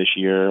followed that this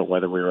year.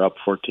 Whether we were up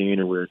 14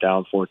 or we were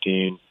down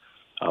 14,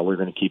 we're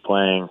going to keep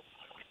playing.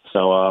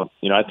 So,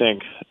 I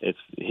think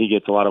he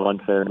gets a lot of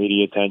unfair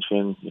media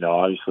attention.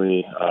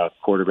 Obviously,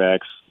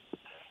 quarterbacks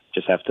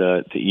just have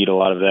to eat a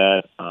lot of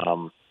that.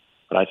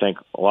 But I think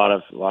a lot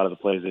of the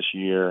plays this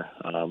year,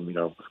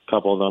 a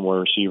couple of them were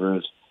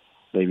receivers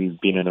maybe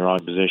being in the wrong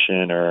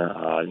position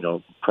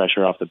or,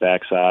 pressure off the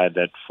backside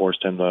that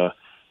forced him to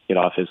get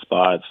off his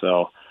spot.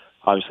 So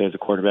obviously as a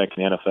quarterback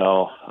in the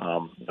NFL,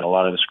 a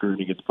lot of the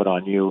scrutiny gets put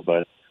on you,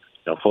 but,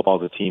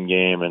 football is a team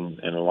game, and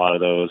a lot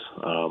of those,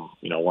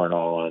 weren't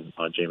all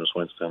on Jameis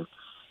Winston.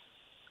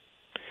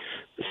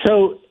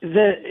 So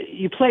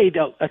you played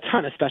a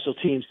ton of special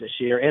teams this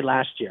year and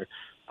last year.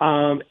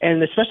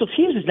 And the special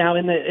teams is now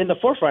in the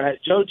forefront.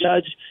 Joe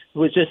Judge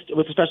was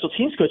the special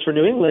teams coach for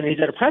New England. And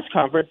he's at a press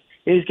conference.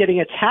 And he's getting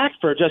attacked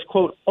for just,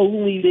 quote,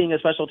 only being a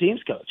special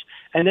teams coach.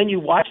 And then you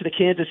watch the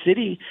Kansas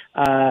City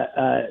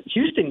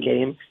Houston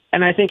game,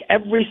 and I think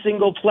every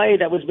single play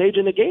that was made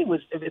in the game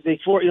was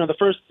before the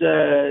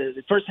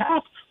first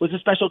half was a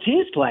special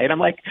teams play. And I'm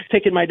like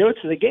taking my notes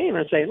of the game and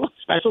I'm saying, look,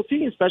 special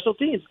teams.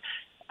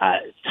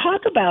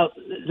 Talk about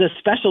the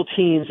special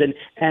teams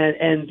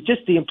and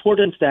just the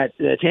importance that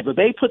Tampa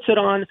Bay puts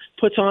on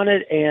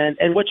it,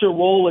 and what's your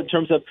role in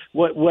terms of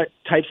what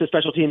types of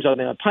special teams are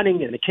the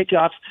punting and the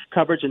kickoffs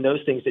coverage and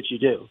those things that you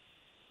do.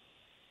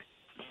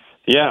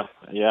 Yeah.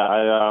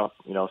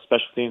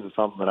 Special teams is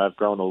something that I've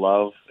grown to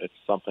love. It's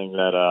something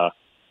that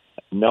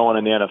no one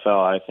in the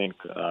NFL, I think,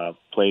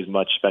 plays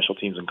much special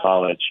teams in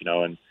college.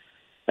 And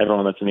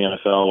everyone that's in the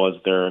NFL was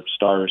their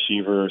star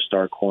receiver,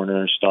 star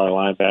corner, star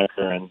linebacker,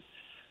 and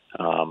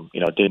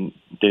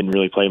didn't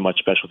really play much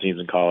special teams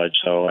in college.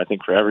 So I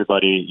think for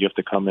everybody, you have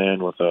to come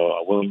in with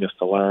a willingness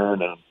to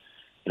learn, and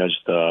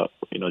just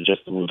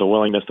the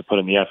willingness to put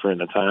in the effort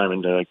and the time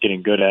into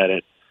getting good at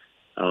it.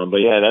 But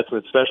yeah, that's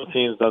what special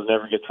teams doesn't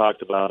ever get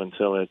talked about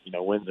until it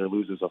wins or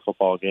loses a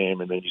football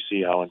game, and then you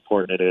see how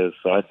important it is.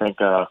 So I think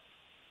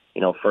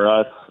for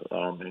us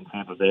in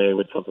Tampa Bay,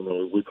 it's something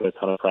that we put a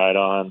ton of pride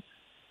on,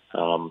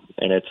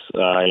 and it's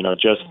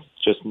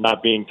just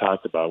not being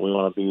talked about. We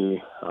want to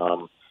be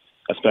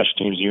a special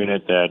teams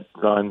unit that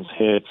runs,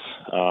 hits,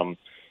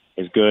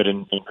 is good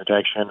in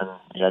protection,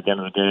 and at the end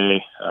of the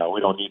day,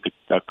 we don't need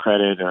the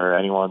credit or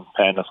anyone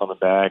patting us on the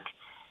back.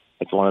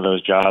 It's one of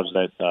those jobs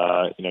that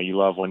you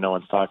love when no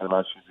one's talking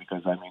about you,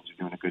 because that means you're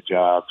doing a good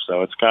job.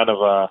 So it's kind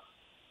of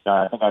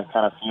I think I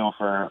kind of feel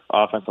for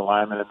offensive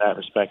linemen in that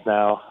respect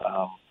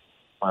now,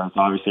 where it's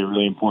obviously a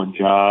really important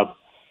job,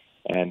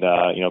 and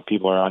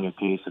people are on your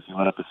case if you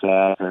let up a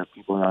sack, or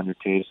people are on your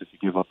case if you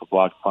give up a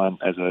blocked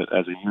punt as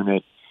a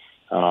unit.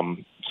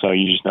 So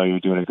you just know you're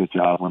doing a good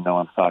job when no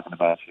one's talking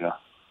about you.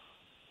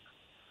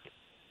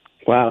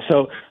 Wow.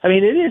 So, I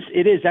mean, it is.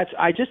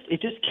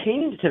 It just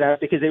came to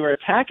that because they were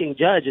attacking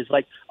Judge. It's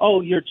like,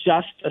 oh, you're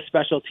just a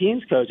special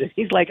teams coach. And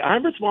he's like,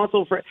 I'm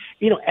responsible for,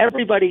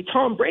 everybody.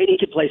 Tom Brady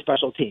could play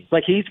special teams.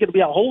 Like, he's going to be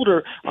a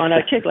holder on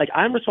a kick. Like,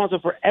 I'm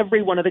responsible for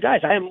every one of the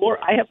guys. I have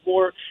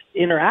more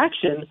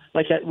interaction,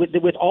 like,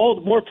 with all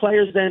more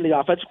players than the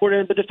offensive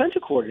coordinator and the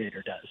defensive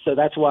coordinator does. So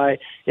that's why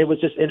it was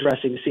just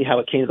interesting to see how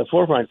it came to the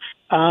forefront.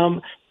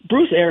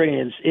 Bruce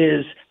Arians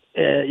is,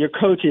 your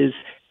coach is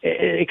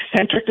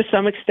eccentric to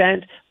some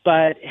extent,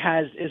 but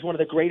is one of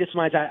the greatest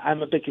minds.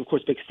 I'm a big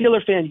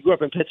Steeler fan. You grew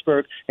up in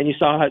Pittsburgh, and you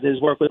saw how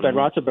his work with Ben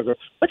Roethlisberger.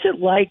 What's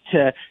it like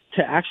to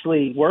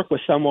actually work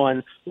with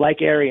someone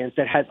like Arians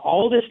that has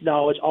all this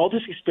knowledge, all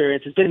this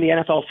experience, has been in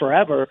the NFL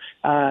forever,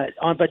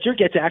 but you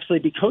get to actually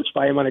be coached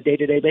by him on a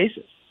day-to-day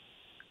basis?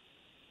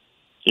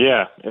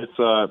 Yeah,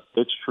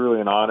 it's truly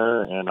an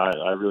honor, and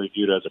I really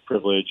view it as a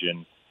privilege.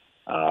 And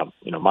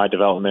my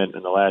development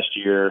in the last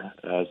year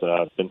has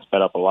been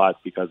sped up a lot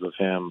because of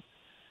him.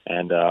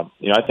 And,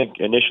 I think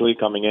initially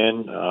coming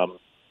in,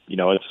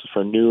 it's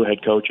for new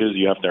head coaches,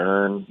 you have to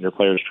earn your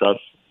players'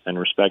 trust and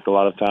respect a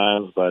lot of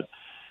times. But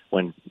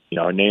when,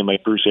 a name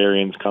like Bruce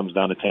Arians comes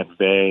down to Tampa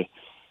Bay,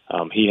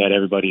 he had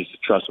everybody's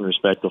trust and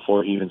respect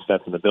before he even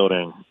stepped in the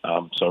building.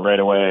 So right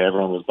away,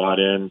 everyone was bought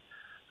in.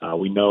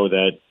 We know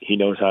that he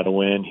knows how to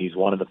win. He's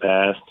won in the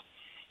past.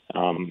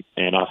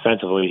 And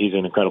offensively, he's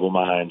an incredible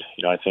mind.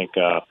 I think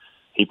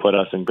he put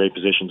us in great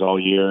positions all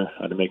year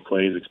to make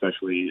plays,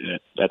 especially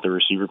at the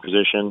receiver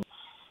position.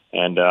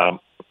 And,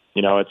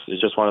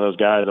 it's just one of those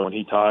guys that when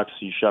he talks,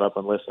 you shut up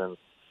and listen.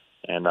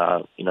 And,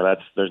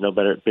 there's no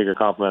bigger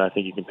compliment I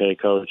think you can pay a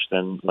coach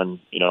than when,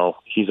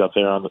 he's up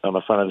there on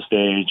the front of the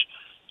stage,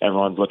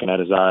 everyone's looking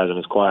at his eyes and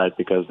is quiet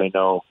because they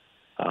know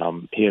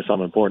he has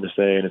something important to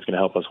say and it's going to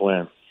help us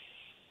win.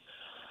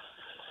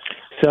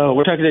 So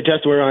we're talking to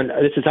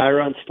this is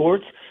Ira on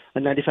Sports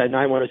on 95.9,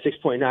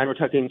 106.9. We're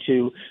talking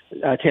to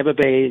Tampa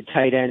Bay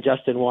tight end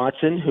Justin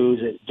Watson, who's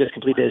just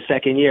completed his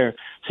second year.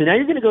 So now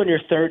you're going to go in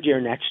your third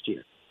year next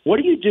year. What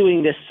are you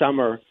doing this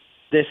summer?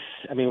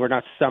 We're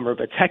not summer,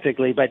 but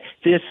technically, but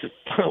this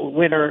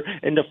winter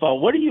into fall.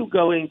 What are you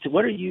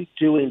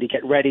doing to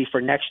get ready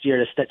for next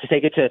year to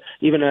take it to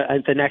even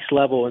the next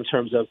level in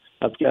terms of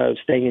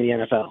staying in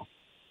the NFL?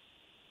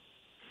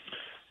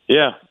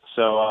 Yeah.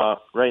 So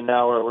right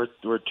now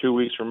we're 2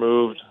 weeks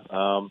removed.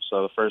 So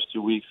the first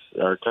 2 weeks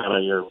are kind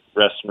of your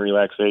rest and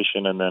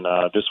relaxation, and then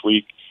this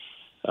week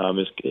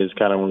is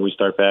kind of when we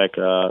start back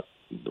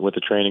with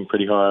the training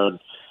pretty hard.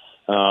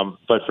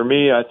 But for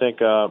me, I think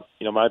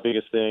my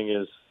biggest thing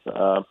is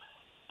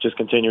just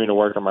continuing to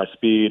work on my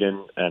speed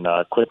and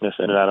quickness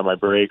in and out of my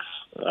breaks.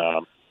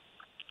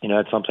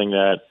 That's something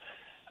that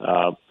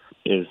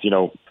is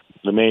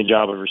the main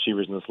job of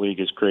receivers in this league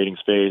is creating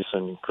space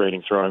and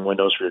creating throwing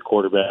windows for your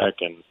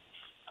quarterback. And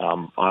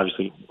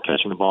obviously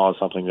catching the ball is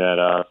something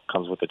that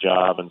comes with the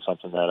job and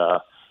something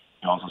that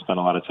you also spend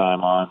a lot of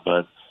time on.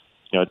 But,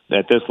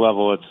 at this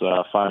level,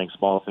 it's finding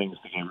small things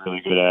to get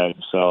really good at.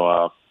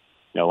 So,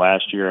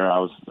 last year I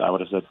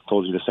would have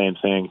told you the same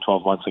thing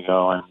 12 months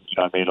ago, and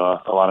I made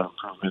a lot of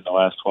improvement in the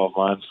last 12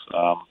 months.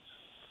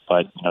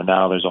 But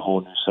now there's a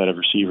whole new set of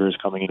receivers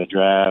coming in the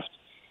draft.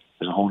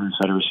 There's a whole new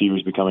set of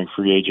receivers becoming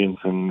free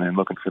agents and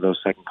looking for those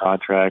second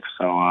contracts.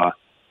 So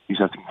you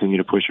just have to continue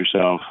to push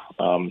yourself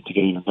to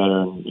get even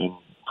better and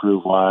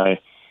prove why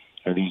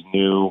these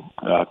new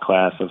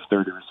class of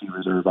 30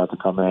 receivers are about to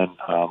come in.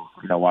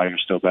 Why you're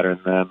still better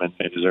than them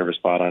and deserve a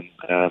spot on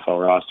an NFL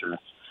roster.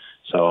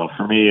 So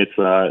for me, it's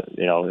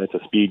it's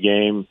a speed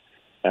game.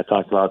 I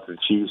talked about the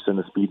Chiefs and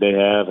the speed they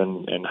have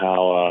and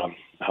how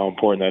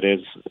important that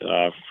is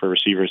for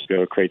receivers to be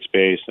able to create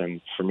space.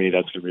 And for me,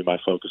 that's going to be my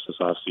focus this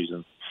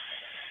offseason.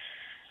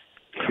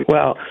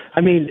 Well,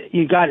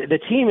 the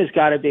team has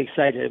got to be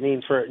excited.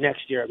 For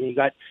next year. You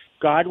got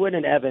Godwin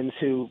and Evans,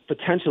 who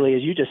potentially,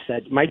 as you just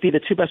said, might be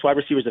the two best wide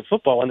receivers in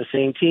football on the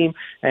same team.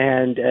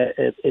 And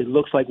it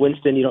looks like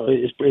Winston,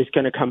 is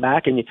going to come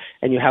back, and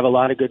you have a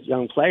lot of good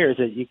young players.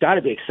 That you've got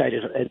to be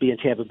excited to be in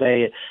Tampa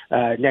Bay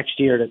next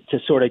year to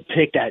sort of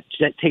take that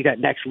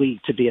next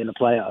leap to be in the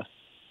playoffs.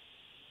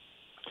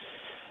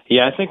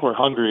 Yeah, I think we're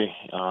hungry.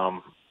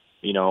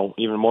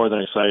 Even more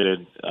than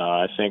excited.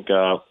 I think.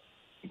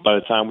 By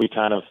the time we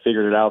kind of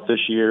figured it out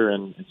this year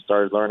and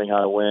started learning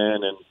how to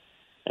win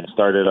and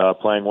started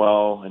playing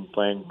well and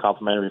playing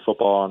complementary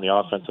football on the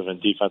offensive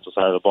and defensive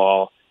side of the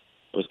ball,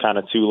 it was kind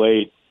of too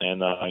late. And,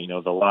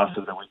 the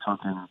losses that we took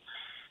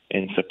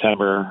in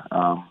September,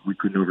 we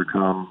couldn't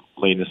overcome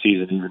late in the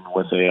season, even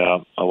with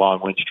a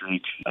long win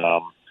streak.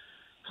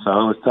 So it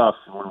was tough.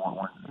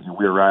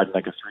 We were riding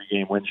like a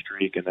 3-game win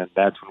streak, and then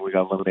that's when we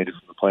got eliminated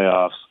from the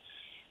playoffs.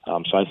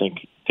 So I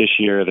think this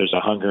year there's a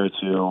hunger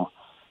to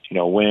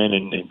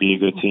win and be a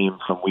good team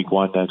from week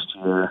 1 next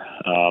year.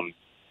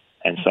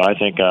 And so I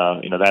think,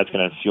 that's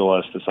going to fuel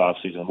us this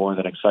offseason more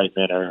than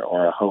excitement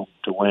or a hope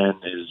to win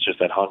is just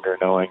that hunger,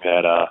 knowing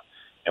that,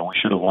 we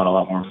should have won a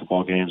lot more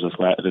football games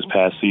this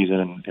past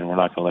season, and we're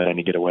not going to let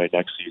any get away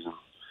next season.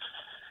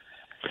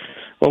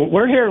 Well,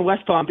 we're here in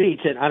West Palm Beach,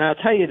 and I'll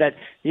tell you that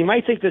you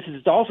might think this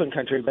is Dolphin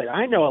country, but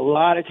I know a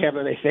lot of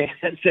Tampa Bay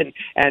fans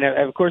and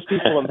of course,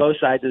 people on both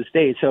sides of the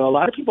state. So a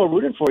lot of people are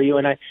rooting for you,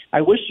 and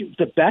I wish you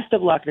the best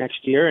of luck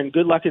next year and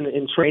good luck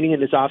in training in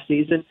this off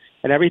season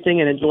and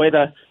everything, and enjoy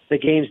the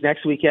games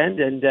next weekend.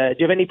 And do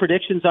you have any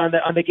predictions on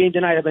the game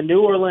tonight? I'm in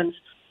New Orleans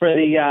for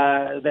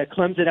the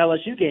Clemson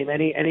LSU game.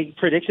 Any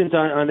predictions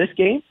on this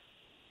game?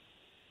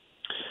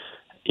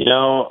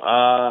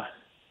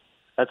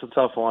 That's a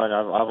tough one.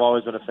 I've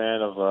always been a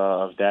fan of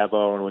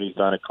Dabo and what he's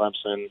done at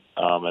Clemson,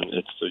 and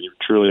it's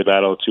truly a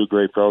battle of two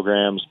great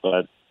programs.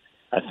 But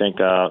I think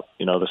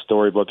the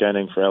storybook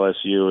ending for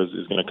LSU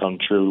is going to come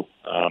true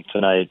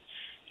tonight.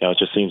 It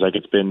just seems like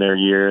it's been their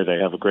year. They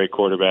have a great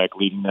quarterback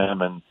leading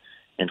them, and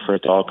for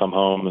it to all come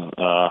home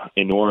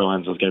in New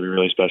Orleans is going to be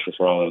really special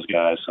for all those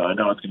guys. So I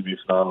know it's going to be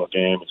a phenomenal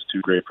game. It's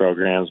two great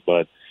programs,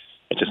 but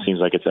it just seems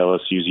like it's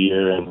LSU's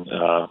year, and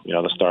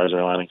the stars are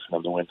aligning for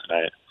them to win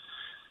tonight.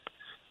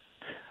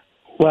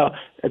 Well,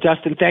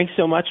 Justin, thanks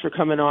so much for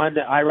coming on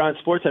to Ira on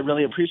Sports. I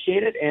really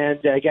appreciate it.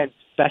 And, again,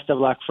 best of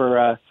luck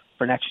for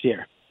next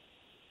year.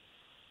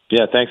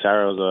 Yeah, thanks,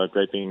 Ira. It was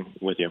great being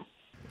with you.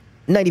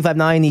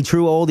 95.9, the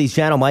True Oldies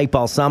channel. Mike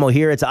Balsamo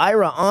here. It's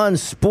Ira on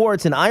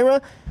Sports. And,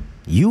 Ira,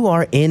 you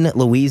are in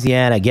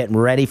Louisiana getting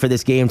ready for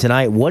this game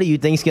tonight. What do you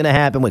think is going to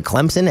happen with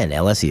Clemson and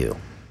LSU?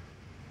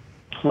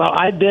 Well,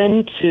 I've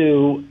been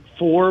to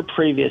 4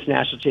 previous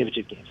national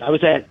championship games. I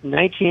was at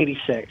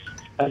 1986.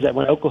 I was at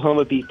when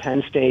Oklahoma beat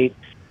Penn State.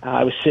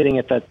 I was sitting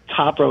at the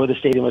top row of the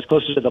stadium. I was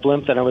closer to the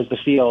blimp than I was the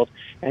field.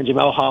 And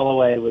Jamel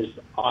Holloway was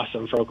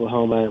awesome for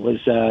Oklahoma.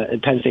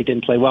 And Penn State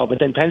didn't play well. But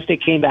then Penn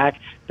State came back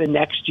the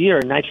next year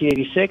in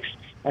 1986.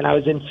 And I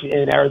was in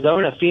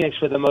Arizona, Phoenix,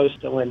 for the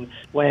most when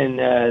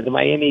the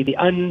Miami, the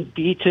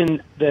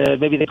unbeaten,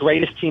 maybe the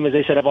greatest team, as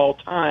they said, of all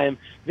time,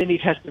 Vinny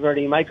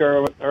Testaverde,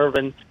 Michael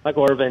Irvin,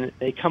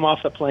 they come off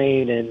the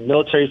plane in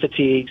military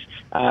fatigues.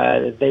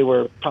 They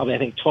were probably, I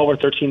think, 12 or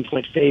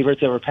 13-point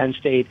favorites over Penn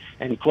State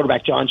and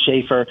quarterback John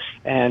Schaefer,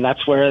 and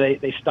that's where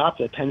they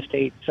stopped it. Penn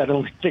State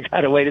suddenly figured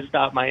out a way to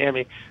stop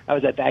Miami. I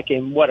was at that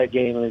game. What a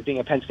game. I mean, being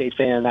a Penn State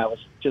fan, that was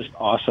just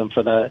awesome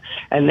for the.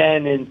 And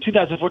then in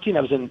 2014,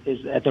 I was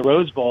at the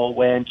Rose Bowl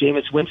when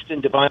Jameis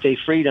Winston, Devontae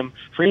Freeman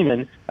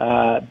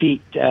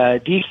beat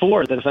Dee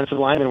Ford, the defensive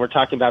lineman we're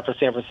talking about for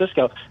San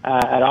Francisco,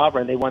 at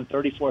Auburn. They won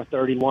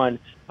 34-31.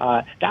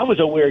 That was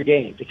a weird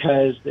game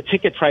because the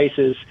ticket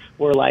prices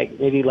were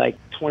maybe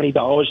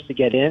 $20 to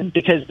get in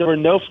because there were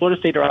no Florida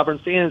State or Auburn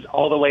fans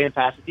all the way in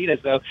Pasadena.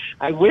 So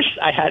I wish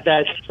I had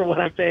that for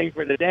what I'm paying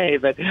for today.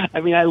 But,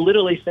 I mean, I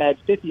literally sat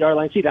 50-yard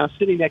line seat. I was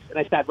sitting next, and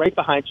I sat right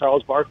behind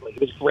Charles Barkley.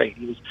 It was great.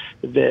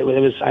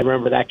 I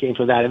remember that game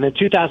for that. And then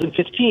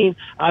 2015,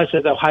 I was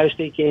at the Ohio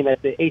State game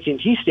at the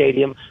AT&T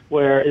Stadium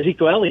where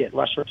Ezekiel Elliott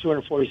rushed for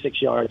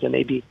 246 yards, and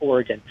they beat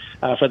Oregon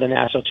for the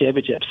national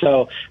championship.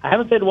 So I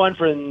haven't been one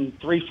for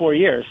 3-4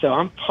 years. So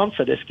I'm pumped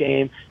for this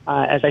game.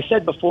 As I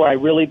said before, I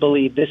really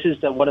believe this is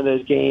one of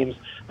those games.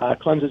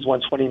 Clemson's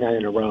won 29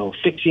 in a row,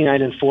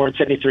 69-4 in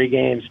 73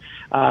 games.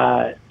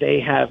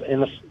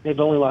 They've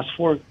only lost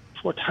four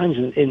times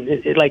in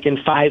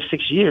 5-6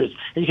 years.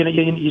 And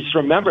you just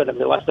remember them.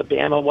 They lost to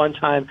Bama one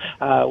time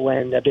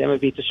when Bama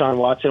beat Deshaun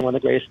Watson, one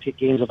of the greatest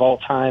games of all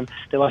time.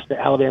 They lost to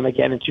Alabama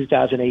again in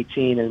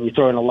 2018, and you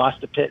throw in a loss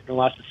to Pitt and a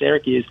loss to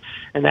Syracuse,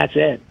 and that's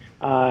it.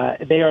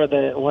 They are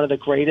one of the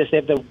greatest. They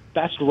have the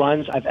best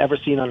runs I've ever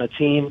seen on a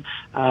team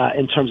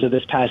in terms of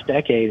this past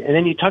decade. And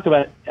then you talk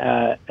about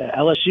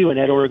LSU and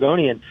Ed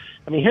Oregonian.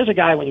 I mean, here's a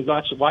guy when you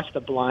watch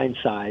The Blind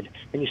Side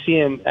and you see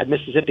him at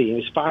Mississippi. He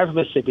was fired from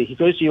Mississippi. He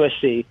goes to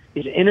USC.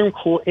 He's an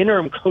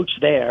interim coach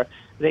there.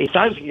 He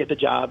thought he was going to get the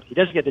job. He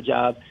doesn't get the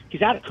job.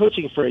 He's out of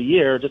coaching for a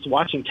year, just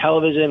watching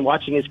television,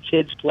 watching his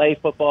kids play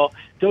football.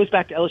 Goes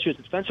back to LSU as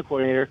a defensive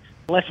coordinator.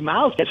 Les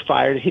Miles gets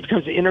fired. He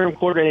becomes the interim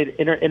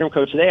coordinator, interim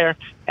coach there.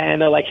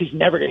 And they're like, he's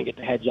never going to get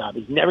the head job.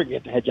 He's never going to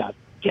get the head job.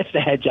 Gets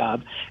the head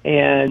job,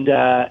 and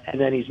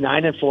then he's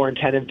 9-4 and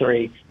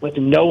 10-3 with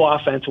no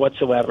offense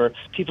whatsoever.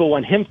 People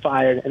want him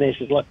fired, and they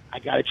says, "Look, I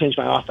got to change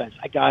my offense.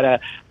 I got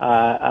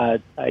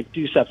to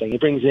do something." He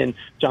brings in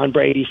John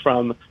Brady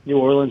from New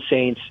Orleans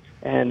Saints,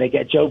 and they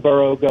get Joe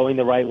Burrow going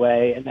the right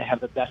way, and they have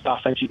the best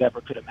offense you've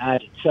ever could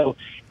imagine. So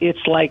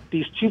it's like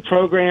these two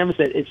programs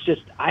that it's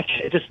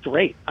just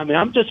great. I mean,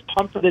 I'm just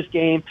pumped for this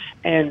game.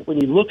 And when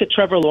you look at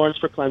Trevor Lawrence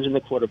for Clemson,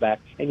 the quarterback,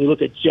 and you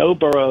look at Joe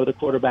Burrow, the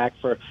quarterback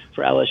for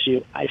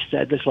LSU, I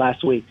said this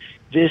last week,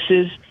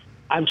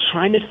 I'm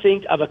trying to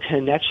think of a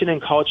connection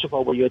in college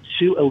football where you had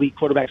two elite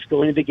quarterbacks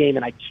going into the game,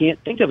 and I can't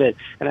think of it,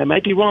 and I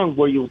might be wrong,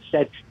 where you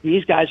said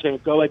these guys are going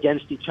to go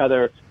against each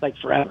other like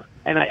forever.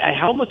 And I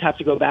almost have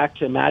to go back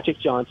to Magic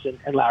Johnson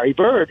and Larry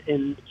Bird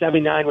in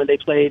 '79 when they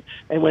played,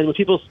 and when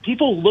people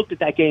looked at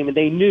that game and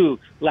they knew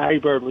Larry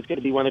Bird was going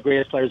to be one of the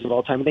greatest players of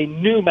all time, and they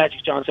knew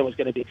Magic Johnson was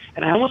going to be.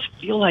 And I almost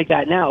feel like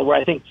that now, where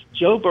I think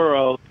Joe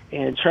Burrow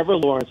and Trevor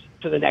Lawrence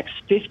for the next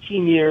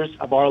 15 years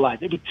of our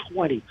lives, maybe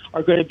 20,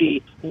 are going to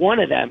be, one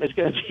of them is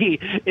going to be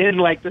in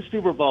like the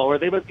Super Bowl, or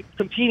they would be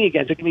competing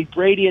against. It can be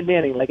Brady and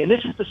Manning. And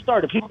this is the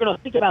start. And people are going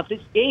to think about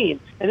this game,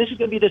 and this is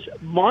going to be this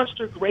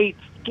monster great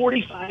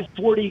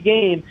 45-40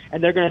 game,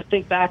 and they're going to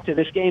think back to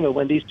this game of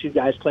when these two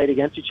guys played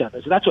against each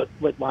other. So that's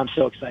what I'm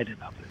so excited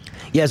about this.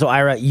 Yeah, so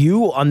Ira,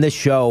 you on this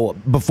show,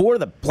 before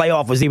the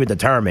playoff was even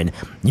determined,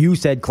 you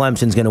said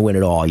Clemson's going to win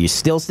it all. You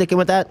still sticking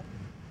with that?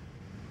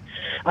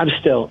 I'm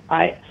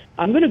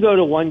going to go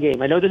to one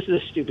game. I know this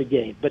is a stupid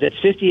game, but it's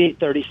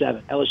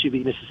 58-37. LSU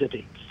beat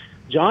Mississippi.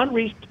 John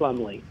Reese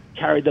Plumlee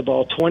carried the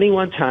ball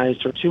 21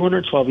 times for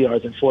 212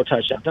 yards and 4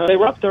 touchdowns. Now, they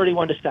were up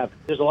 31-7.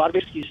 There's a lot of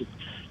excuses.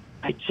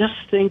 I just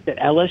think that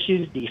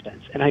LSU's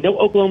defense, and I know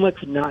Oklahoma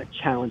could not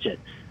challenge it,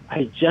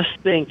 I just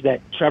think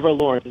that Trevor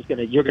Lawrence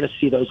you're going to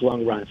see those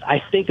long runs.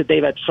 I think that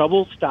they've had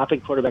trouble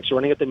stopping quarterbacks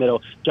running up the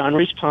middle. John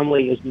Reese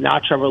Plumlee is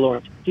not Trevor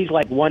Lawrence. He's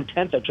like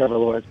 1/10 of Trevor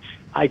Lawrence.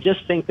 I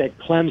just think that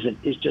Clemson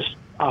is just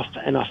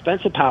an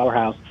offensive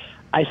powerhouse.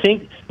 I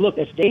think, look,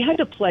 if they had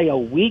to play a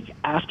week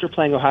after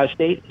playing Ohio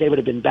State, they would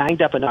have been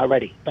banged up and not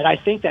ready. But I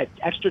think that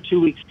extra 2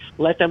 weeks,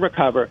 let them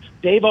recover.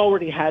 They've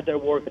already had their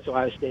war against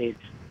Ohio State.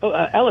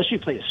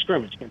 LSU played a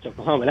scrimmage against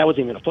Oklahoma. That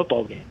wasn't even a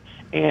football game.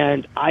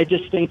 And I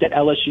just think that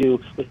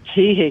LSU, with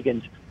T.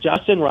 Higgins,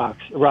 Justin Ross,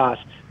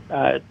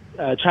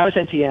 Travis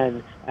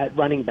Etienne at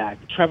running back,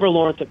 Trevor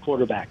Lawrence at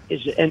quarterback,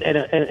 and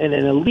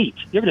an elite.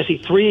 You're going to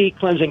see 3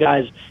 Clemson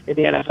guys in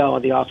the NFL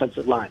on the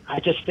offensive line.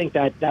 I just think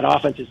that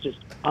offense is just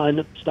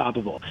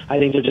unstoppable. I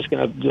think they're just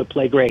going to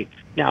play great.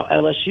 Now,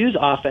 LSU's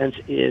offense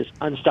is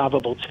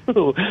unstoppable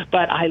too,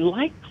 but I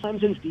like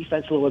Clemson's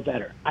defense a little bit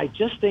better. I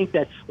just think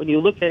that when you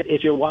look at,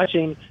 if you're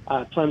watching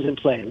Clemson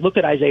play, look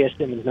at Isaiah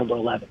Simmons, number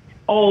 11.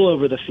 All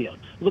over the field.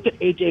 Look at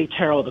A.J.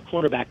 Terrell, the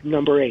cornerback,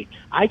 number 8.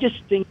 I just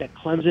think that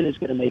Clemson is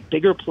going to make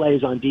bigger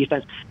plays on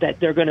defense, that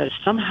they're going to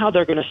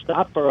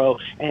stop Burrow,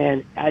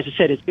 and as I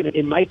said,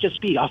 it might just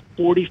be a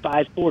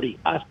 45-40,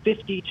 a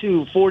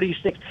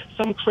 52-46,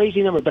 some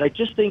crazy number, but I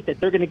just think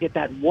that they're going to get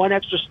that one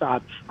extra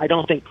stop. I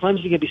don't think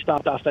Clemson's going to be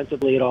stopped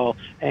offensively at all,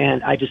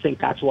 and I just think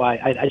that's why.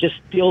 I just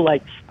feel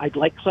like I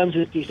like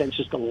Clemson's defense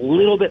just a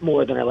little bit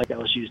more than I like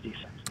LSU's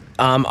defense.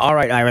 All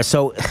right, Ira,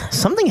 so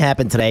something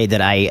happened today that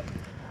I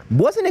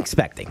wasn't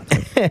expecting.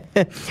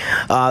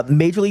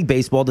 Major League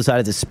Baseball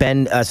decided to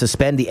suspend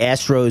the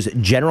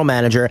Astros general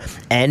manager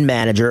and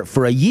manager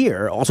for a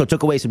year. Also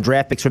took away some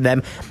draft picks from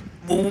them.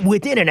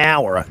 Within an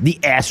hour, the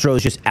Astros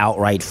just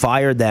outright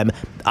fired them.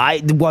 I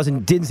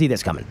didn't see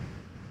this coming.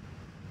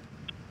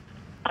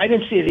 I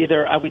didn't see it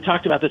either. We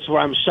talked about this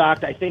before. I'm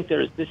shocked. I think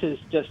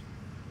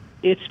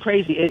it's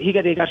crazy. He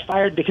got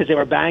fired because they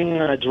were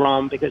banging on a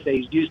drum because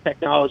they used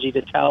technology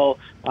to tell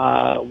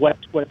what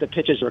the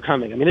pitches were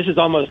coming. I mean, this is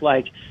almost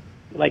like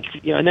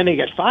and then they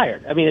get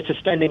fired. I mean, it's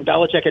suspending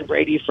Belichick and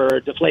Brady for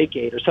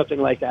Deflategate or something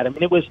like that. I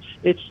mean,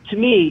 to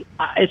me,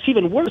 it's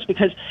even worse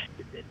because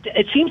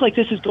it seems like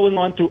this is going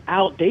on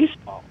throughout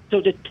baseball. So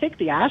to pick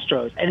the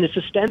Astros and to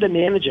suspend the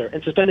manager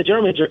and suspend the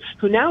general manager,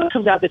 who now it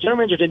comes out the general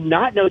manager did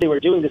not know they were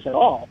doing this at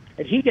all,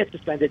 and he gets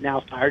suspended,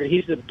 now fired, and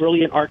he's the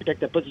brilliant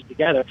architect that puts it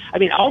together. I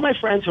mean, all my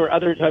friends who are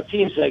other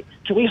teams like,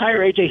 can we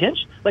hire A.J. Hinch?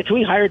 Like, can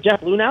we hire Jeff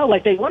Luhnow?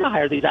 Like, they want to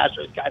hire these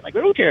Astros guys. Like, we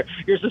don't care.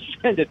 You're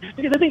suspended.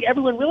 Because I think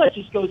everyone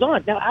realizes this goes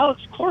on. Now,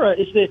 Alex Cora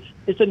is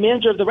the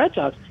manager of the Red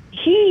Sox.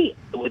 He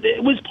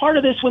was part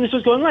of this when this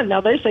was going on. Now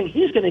they're saying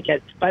he's going to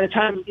get, by the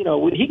time,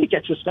 he could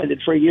get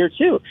suspended for a year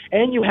too.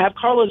 And you have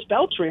Carlos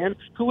Beltran,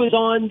 who is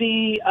on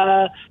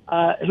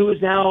who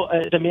is now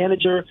the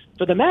manager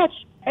for the Mets.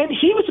 And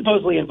he was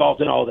supposedly involved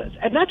in all this.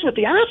 And that's what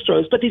the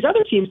Astros, but these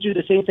other teams do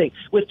the same thing.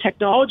 With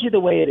technology the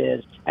way it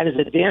is, and as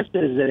advanced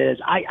as it is,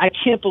 I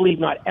can't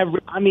believe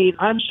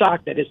I'm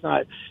shocked that it's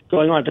not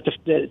going on. But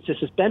to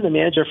suspend the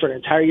manager for an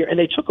entire year, and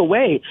they took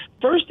away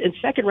first and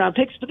second round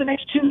picks for the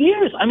next 2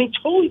 years. I mean,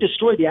 totally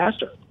destroyed the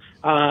Astros.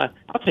 I'll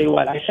tell you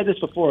what, I said this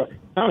before,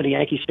 I'm a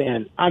Yankees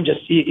fan. I'm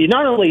just, you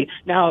not only,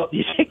 now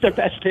you take their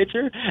best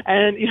pitcher,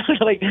 and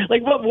like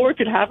what more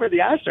could happen to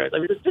the Astros? I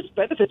mean, this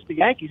benefits the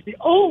Yankees. The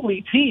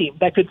only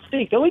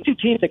two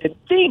teams that could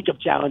think of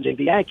challenging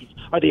the Yankees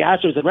are the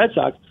Astros and Red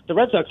Sox. The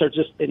Red Sox are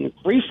just in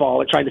free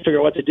fall and trying to figure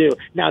out what to do.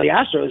 Now the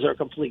Astros are a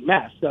complete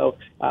mess. So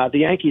the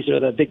Yankees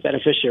are the big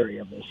beneficiary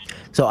of this.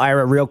 So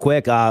Ira, real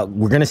quick,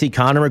 we're going to see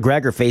Conor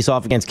McGregor face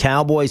off against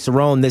Cowboy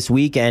Cerrone this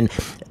weekend.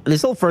 This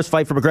is the first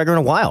fight for McGregor in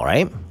a while,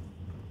 right?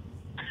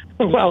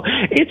 Well,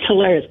 it's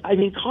hilarious. I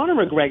mean, Conor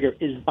McGregor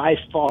is by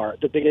far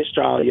the biggest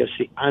draw in the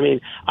UFC. I mean,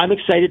 I'm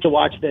excited to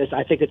watch this.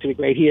 I think it's going to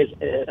be great. He is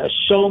a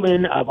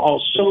showman of all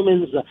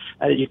showmans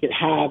that you could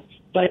have,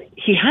 but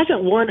he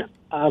hasn't won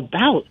a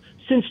bout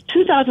since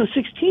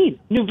 2016,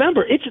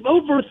 November. It's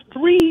over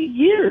 3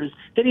 years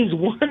that he's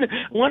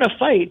won a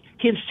fight.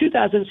 In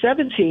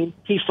 2017,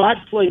 he fought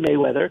Floyd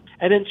Mayweather,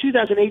 and in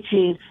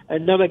 2018,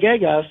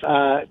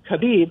 Nurmagomedov,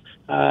 Khabib,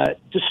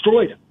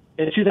 destroyed him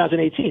in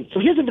 2018. So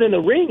he hasn't been in the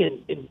ring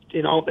in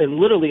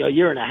literally a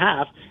year and a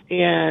half.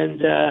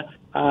 And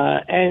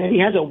and he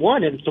hasn't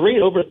won in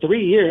over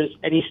 3 years,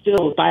 and he's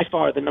still by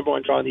far the number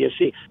one draw in the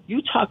UFC.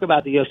 You talk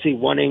about the UFC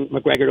wanting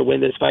McGregor to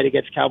win this fight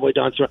against Cowboy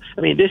Don Cerrone.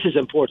 I mean, this is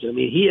important. I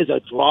mean, he is a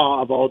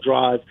draw of all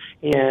draws,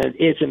 and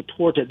it's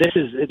important. This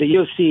is the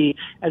UFC.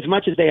 As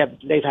much as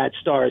they've had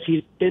stars,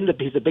 he's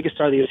the biggest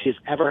star the UFC has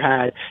ever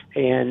had,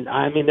 and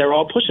I mean, they're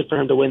all pushing for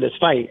him to win this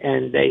fight.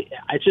 And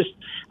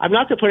I'm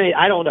not going to put any.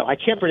 I don't know. I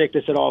can't predict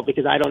this at all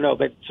because I don't know.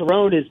 But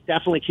Cerrone is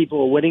definitely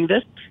capable of winning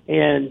this,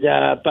 and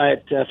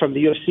but from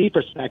the UFC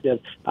perspective,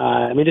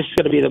 I mean, this is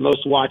going to be the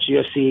most watched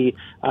UFC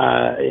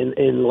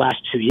in the last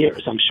 2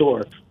 years, I'm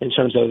sure, in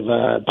terms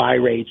of buy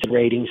rates and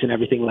ratings and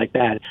everything like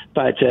that.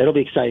 But it'll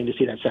be exciting to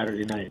see that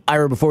Saturday night.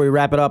 Ira, before we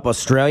wrap it up,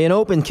 Australian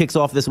Open kicks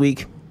off this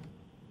week.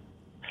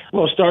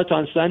 Well, it starts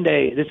on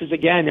Sunday. This is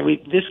again,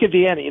 this could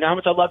be any. You know how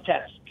much I love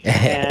tennis.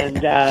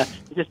 And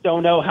you just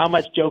don't know how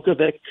much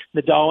Djokovic,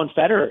 Nadal, and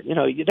Federer,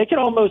 they could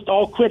almost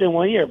all quit in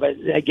 1 year. But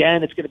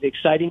again, it's going to be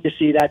exciting to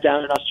see that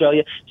down in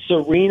Australia.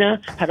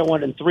 Serena hadn't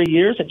won in 3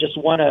 years and just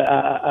won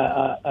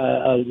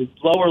a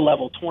lower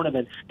level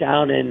tournament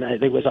down in, I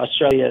think it was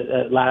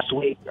Australia last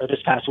week or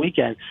this past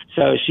weekend.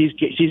 So she's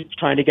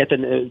trying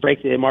to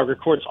break the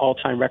Margaret Court's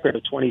all-time record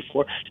of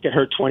 24 to get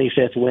her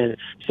 25th win,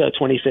 so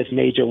 25th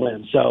major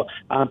win. So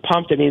I'm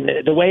pumped. I mean,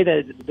 the way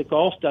that the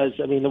golf does,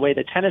 I mean, the way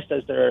the tennis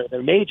does their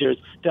majors,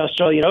 the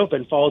Australian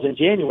Open falls in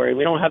January.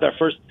 We don't have our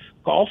first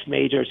golf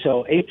major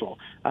till April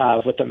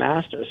with the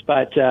Masters.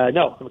 But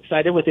no, I'm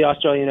excited with the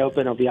Australian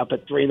Open. I'll be up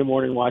at 3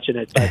 a.m. watching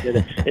it. But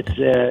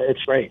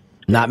it's great.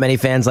 Not many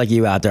fans like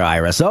you out there,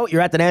 Ira. So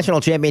you're at the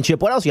National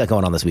Championship. What else you got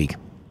going on this week?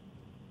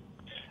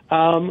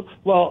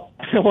 Well,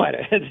 what?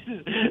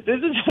 This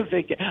is a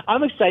big.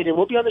 I'm excited.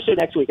 We'll be on the show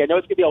next week. I know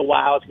it's gonna be a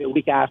while. It's gonna be a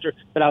week after,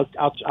 but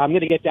I'm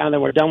gonna get down there.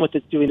 We're done with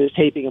doing this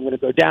taping. I'm gonna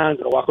go down. I'm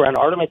gonna walk around,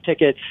 order my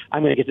ticket.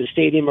 I'm gonna get to the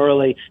stadium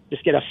early,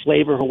 just get a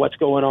flavor for what's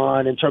going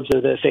on in terms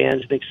of the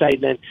fans, the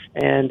excitement,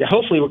 and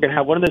hopefully we're gonna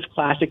have one of those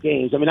classic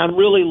games. I mean, I'm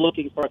really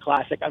looking for a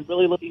classic. I'm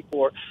really looking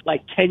for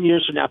 10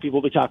 years from now,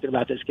 people will be talking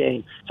about this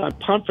game. So I'm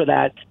pumped for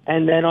that.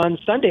 And then on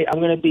Sunday, I'm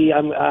gonna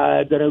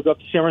go up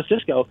to San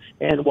Francisco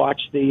and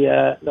watch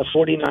the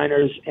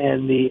 49ers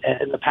and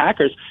the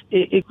Packers.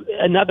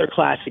 Another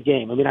classic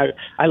game. I mean,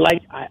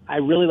 I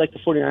really like the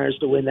 49ers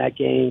to win that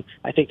game.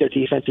 I think their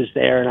defense is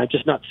there, and I'm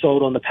just not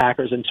sold on the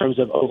Packers in terms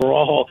of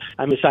overall.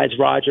 Besides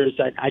Rodgers,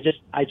 I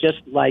just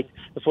like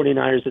the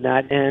 49ers in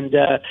that. And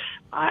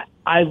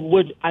I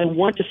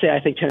want to say I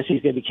think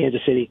Tennessee's going to be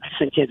Kansas City. I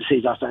think Kansas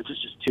City's offense is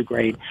just too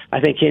great. I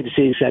think Kansas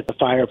City's got the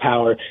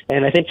firepower,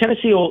 and I think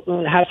Tennessee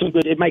will have some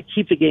good. It might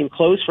keep the game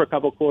close for a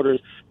couple quarters,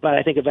 but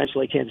I think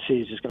eventually Kansas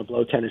City is just going to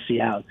blow Tennessee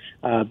out.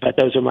 But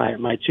those are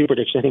my two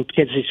predictions. I think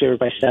Kansas City's favored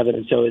by 7,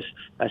 and so is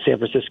San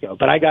Francisco.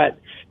 But I got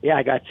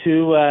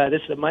two.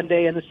 This is the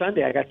Monday and the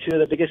Sunday. I got two of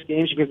the biggest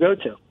games you could go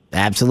to.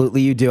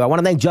 Absolutely, you do. I want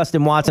to thank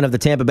Justin Watson of the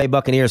Tampa Bay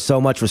Buccaneers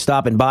so much for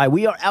stopping by.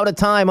 We are out of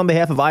time. On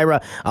behalf of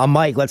Ira, I'm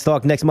Mike. Let's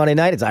talk next Monday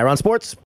night. It's Ira on Sports.